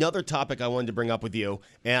have another topic I wanted to bring up with you,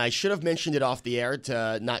 and I should have mentioned it off the air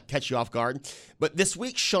to not catch you off guard. But this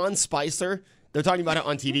week, Sean Spicer, they're talking about it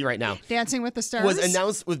on TV right now. Dancing with the Stars? Was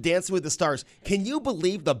announced with Dancing with the Stars. Can you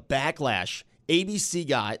believe the backlash ABC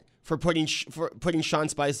got for putting Sean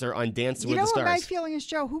Spicer on Dancing with the Stars. You know what my feeling is,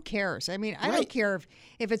 Joe? Who cares? I mean, I don't care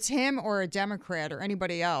if it's him or a Democrat or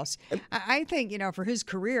anybody else. I think, for his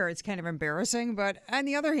career, it's kind of embarrassing. But on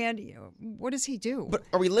the other hand, what does he do? But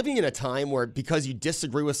are we living in a time where because you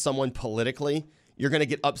disagree with someone politically, you're going to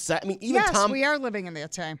get upset? I mean, we are living in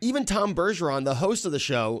that time. Even Tom Bergeron, the host of the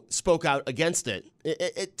show, spoke out against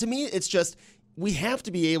it. To me, it's just we have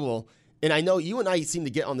to be able. And I know you and I seem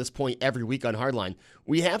to get on this point every week on Hardline.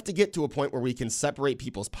 We have to get to a point where we can separate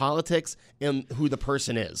people's politics and who the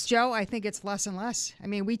person is. Joe, I think it's less and less. I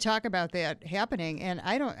mean, we talk about that happening, and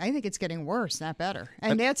I think it's getting worse, not better.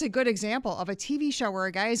 And that's a good example of a TV show where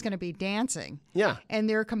a guy is going to be dancing. Yeah. And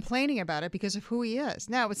they're complaining about it because of who he is.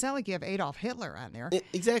 Now, it's not like you have Adolf Hitler on there.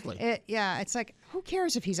 Exactly. It's like, who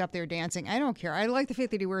cares if he's up there dancing? I don't care. I like the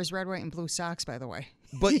fact that he wears red, white, and blue socks, by the way.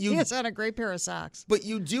 But he has on a great pair of socks. But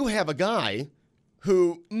you do have a guy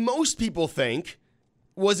who most people think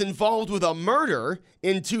was involved with a murder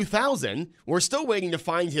in 2000. We're still waiting to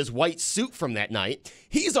find his white suit from that night.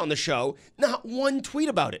 He's on the show. Not one tweet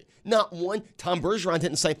about it. Not one. Tom Bergeron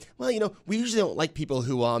didn't say, well, we usually don't like people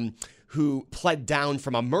who pled down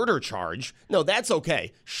from a murder charge. No, that's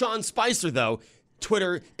okay. Sean Spicer, though,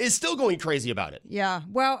 Twitter is still going crazy about it. Yeah.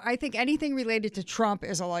 Well, I think anything related to Trump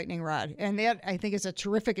is a lightning rod. And that, I think, is a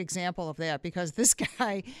terrific example of that because this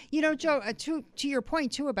guy, Joe, to your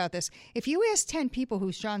point, too, about this, if you ask 10 people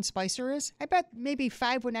who Sean Spicer is, I bet maybe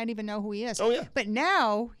 5 would not even know who he is. Oh, yeah. But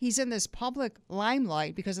now he's in this public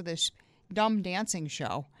limelight because of this dumb dancing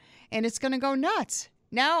show, and it's going to go nuts.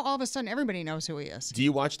 Now, all of a sudden, everybody knows who he is. Do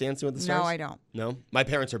you watch Dancing with the Stars? No, I don't. No? My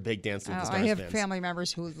parents are big Dancing with the Stars I have fans. family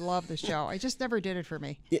members who love the show. I just never did it for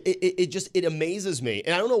me. It amazes me.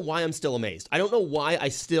 And I don't know why I'm still amazed. I don't know why I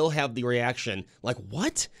still have the reaction, like,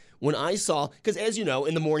 what? When I saw, because as you know,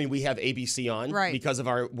 in the morning we have ABC on because of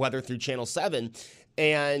our weather through Channel 7.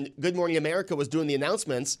 And Good Morning America was doing the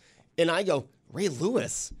announcements. And I go, Ray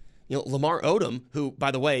Lewis. Lamar Odom, who,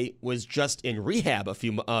 by the way, was just in rehab a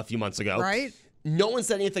few months ago. Right. No one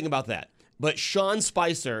said anything about that. But Sean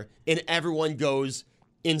Spicer and everyone goes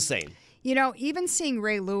insane. Even seeing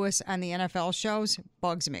Ray Lewis on the NFL shows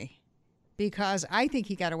bugs me because I think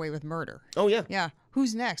he got away with murder. Oh, yeah. Yeah.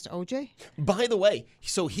 Who's next? OJ? By the way,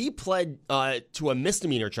 so he pled to a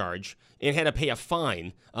misdemeanor charge and had to pay a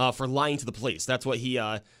fine for lying to the police. That's what he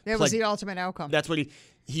That was the ultimate outcome. That's what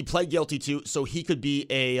he pled guilty to so he could be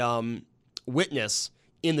a witness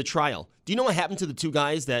in the trial. Do you know what happened to the two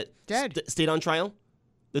guys that stayed on trial?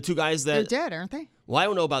 The two guys that... They're dead, aren't they? Well, I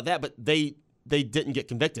don't know about that, but they didn't get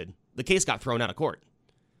convicted. The case got thrown out of court.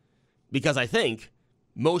 Because I think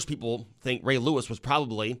most people think Ray Lewis was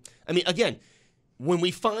probably... I mean, again, when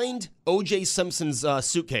we find O.J. Simpson's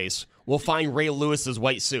suitcase, we'll find Ray Lewis's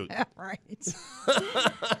white suit. Right.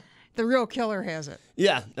 The real killer has it.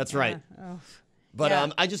 Yeah, that's right. But yeah.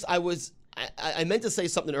 I meant to say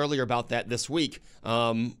something earlier about that this week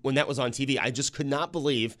when that was on TV. I just could not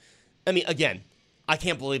believe. I mean, again, I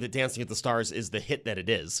can't believe that Dancing with the Stars is the hit that it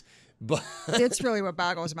is. But it's really what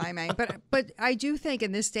boggles my mind. But I do think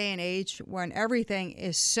in this day and age when everything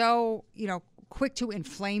is so, quick to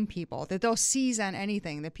inflame people, that they'll seize on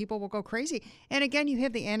anything, that people will go crazy. And again, you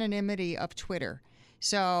have the anonymity of Twitter.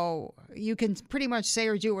 So you can pretty much say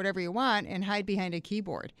or do whatever you want and hide behind a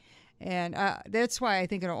keyboard. And that's why I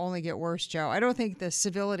think it'll only get worse, Joe. I don't think the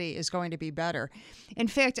civility is going to be better. In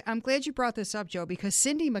fact, I'm glad you brought this up, Joe, because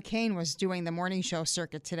Cindy McCain was doing the morning show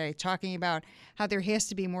circuit today, talking about how there has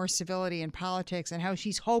to be more civility in politics and how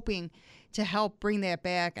she's hoping to help bring that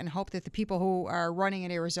back and hope that the people who are running in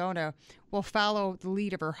Arizona will follow the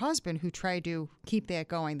lead of her husband, who tried to keep that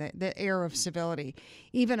going, the air of civility,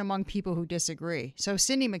 even among people who disagree. So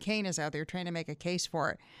Cindy McCain is out there trying to make a case for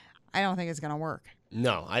it. I don't think it's going to work.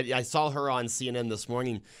 No, I saw her on CNN this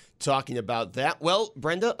morning talking about that. Well,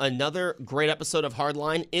 Brenda, another great episode of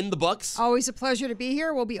Hardline in the books. Always a pleasure to be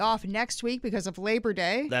here. We'll be off next week because of Labor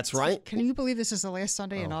Day. That's right. Can you believe this is the last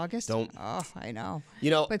Sunday in August? Don't. Oh, I know.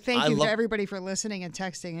 But thank you to everybody for listening and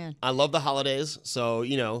texting in. I love the holidays, so,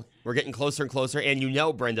 we're getting closer and closer. And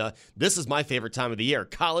Brenda, this is my favorite time of the year.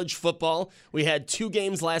 College football. We had 2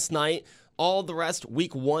 games last night. All the rest,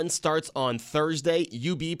 week 1 starts on Thursday.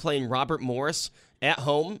 UB playing Robert Morris at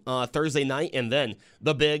home Thursday night. And then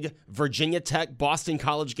the big Virginia Tech Boston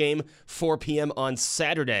College game, 4 p.m. on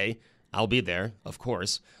Saturday. I'll be there, of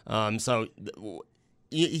course. So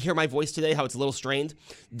you hear my voice today, how it's a little strained?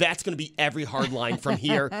 That's going to be every Hardline from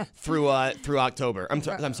here through October.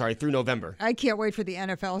 I'm sorry, through November. I can't wait for the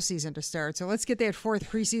NFL season to start. So let's get that 4th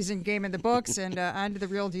preseason game in the books and on to the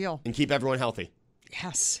real deal. And keep everyone healthy.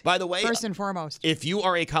 Yes. By the way, first and foremost, if you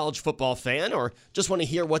are a college football fan or just want to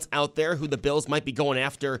hear what's out there, who the Bills might be going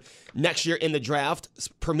after next year in the draft,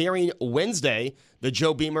 premiering Wednesday, the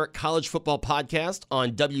Joe Beamer College Football Podcast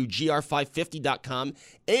on WGR550.com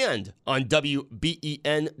and on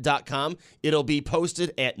WBEN.com. It'll be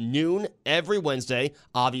posted at noon every Wednesday,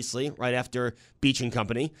 obviously, right after Beach and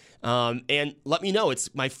Company. And let me know.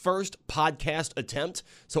 It's my first podcast attempt,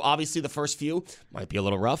 so obviously the first few might be a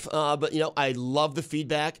little rough, but I love the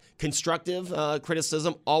feedback. Constructive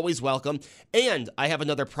criticism, always welcome. And I have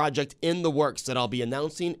another project in the works that I'll be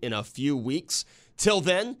announcing in a few weeks. Till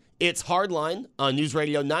then, it's Hardline on News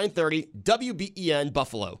Radio 930 WBEN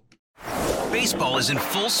Buffalo. Baseball is in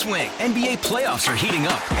full swing. NBA playoffs are heating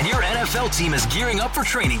up, and your NFL team is gearing up for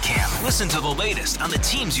training camp. Listen to the latest on the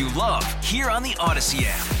teams you love here on the Odyssey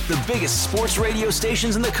app. The biggest sports radio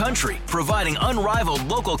stations in the country, providing unrivaled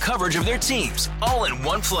local coverage of their teams, all in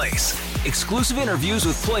one place. Exclusive interviews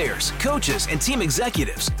with players, coaches, and team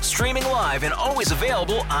executives, streaming live and always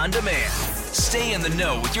available on demand. Stay in the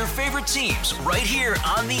know with your favorite teams right here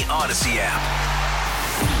on the Odyssey app.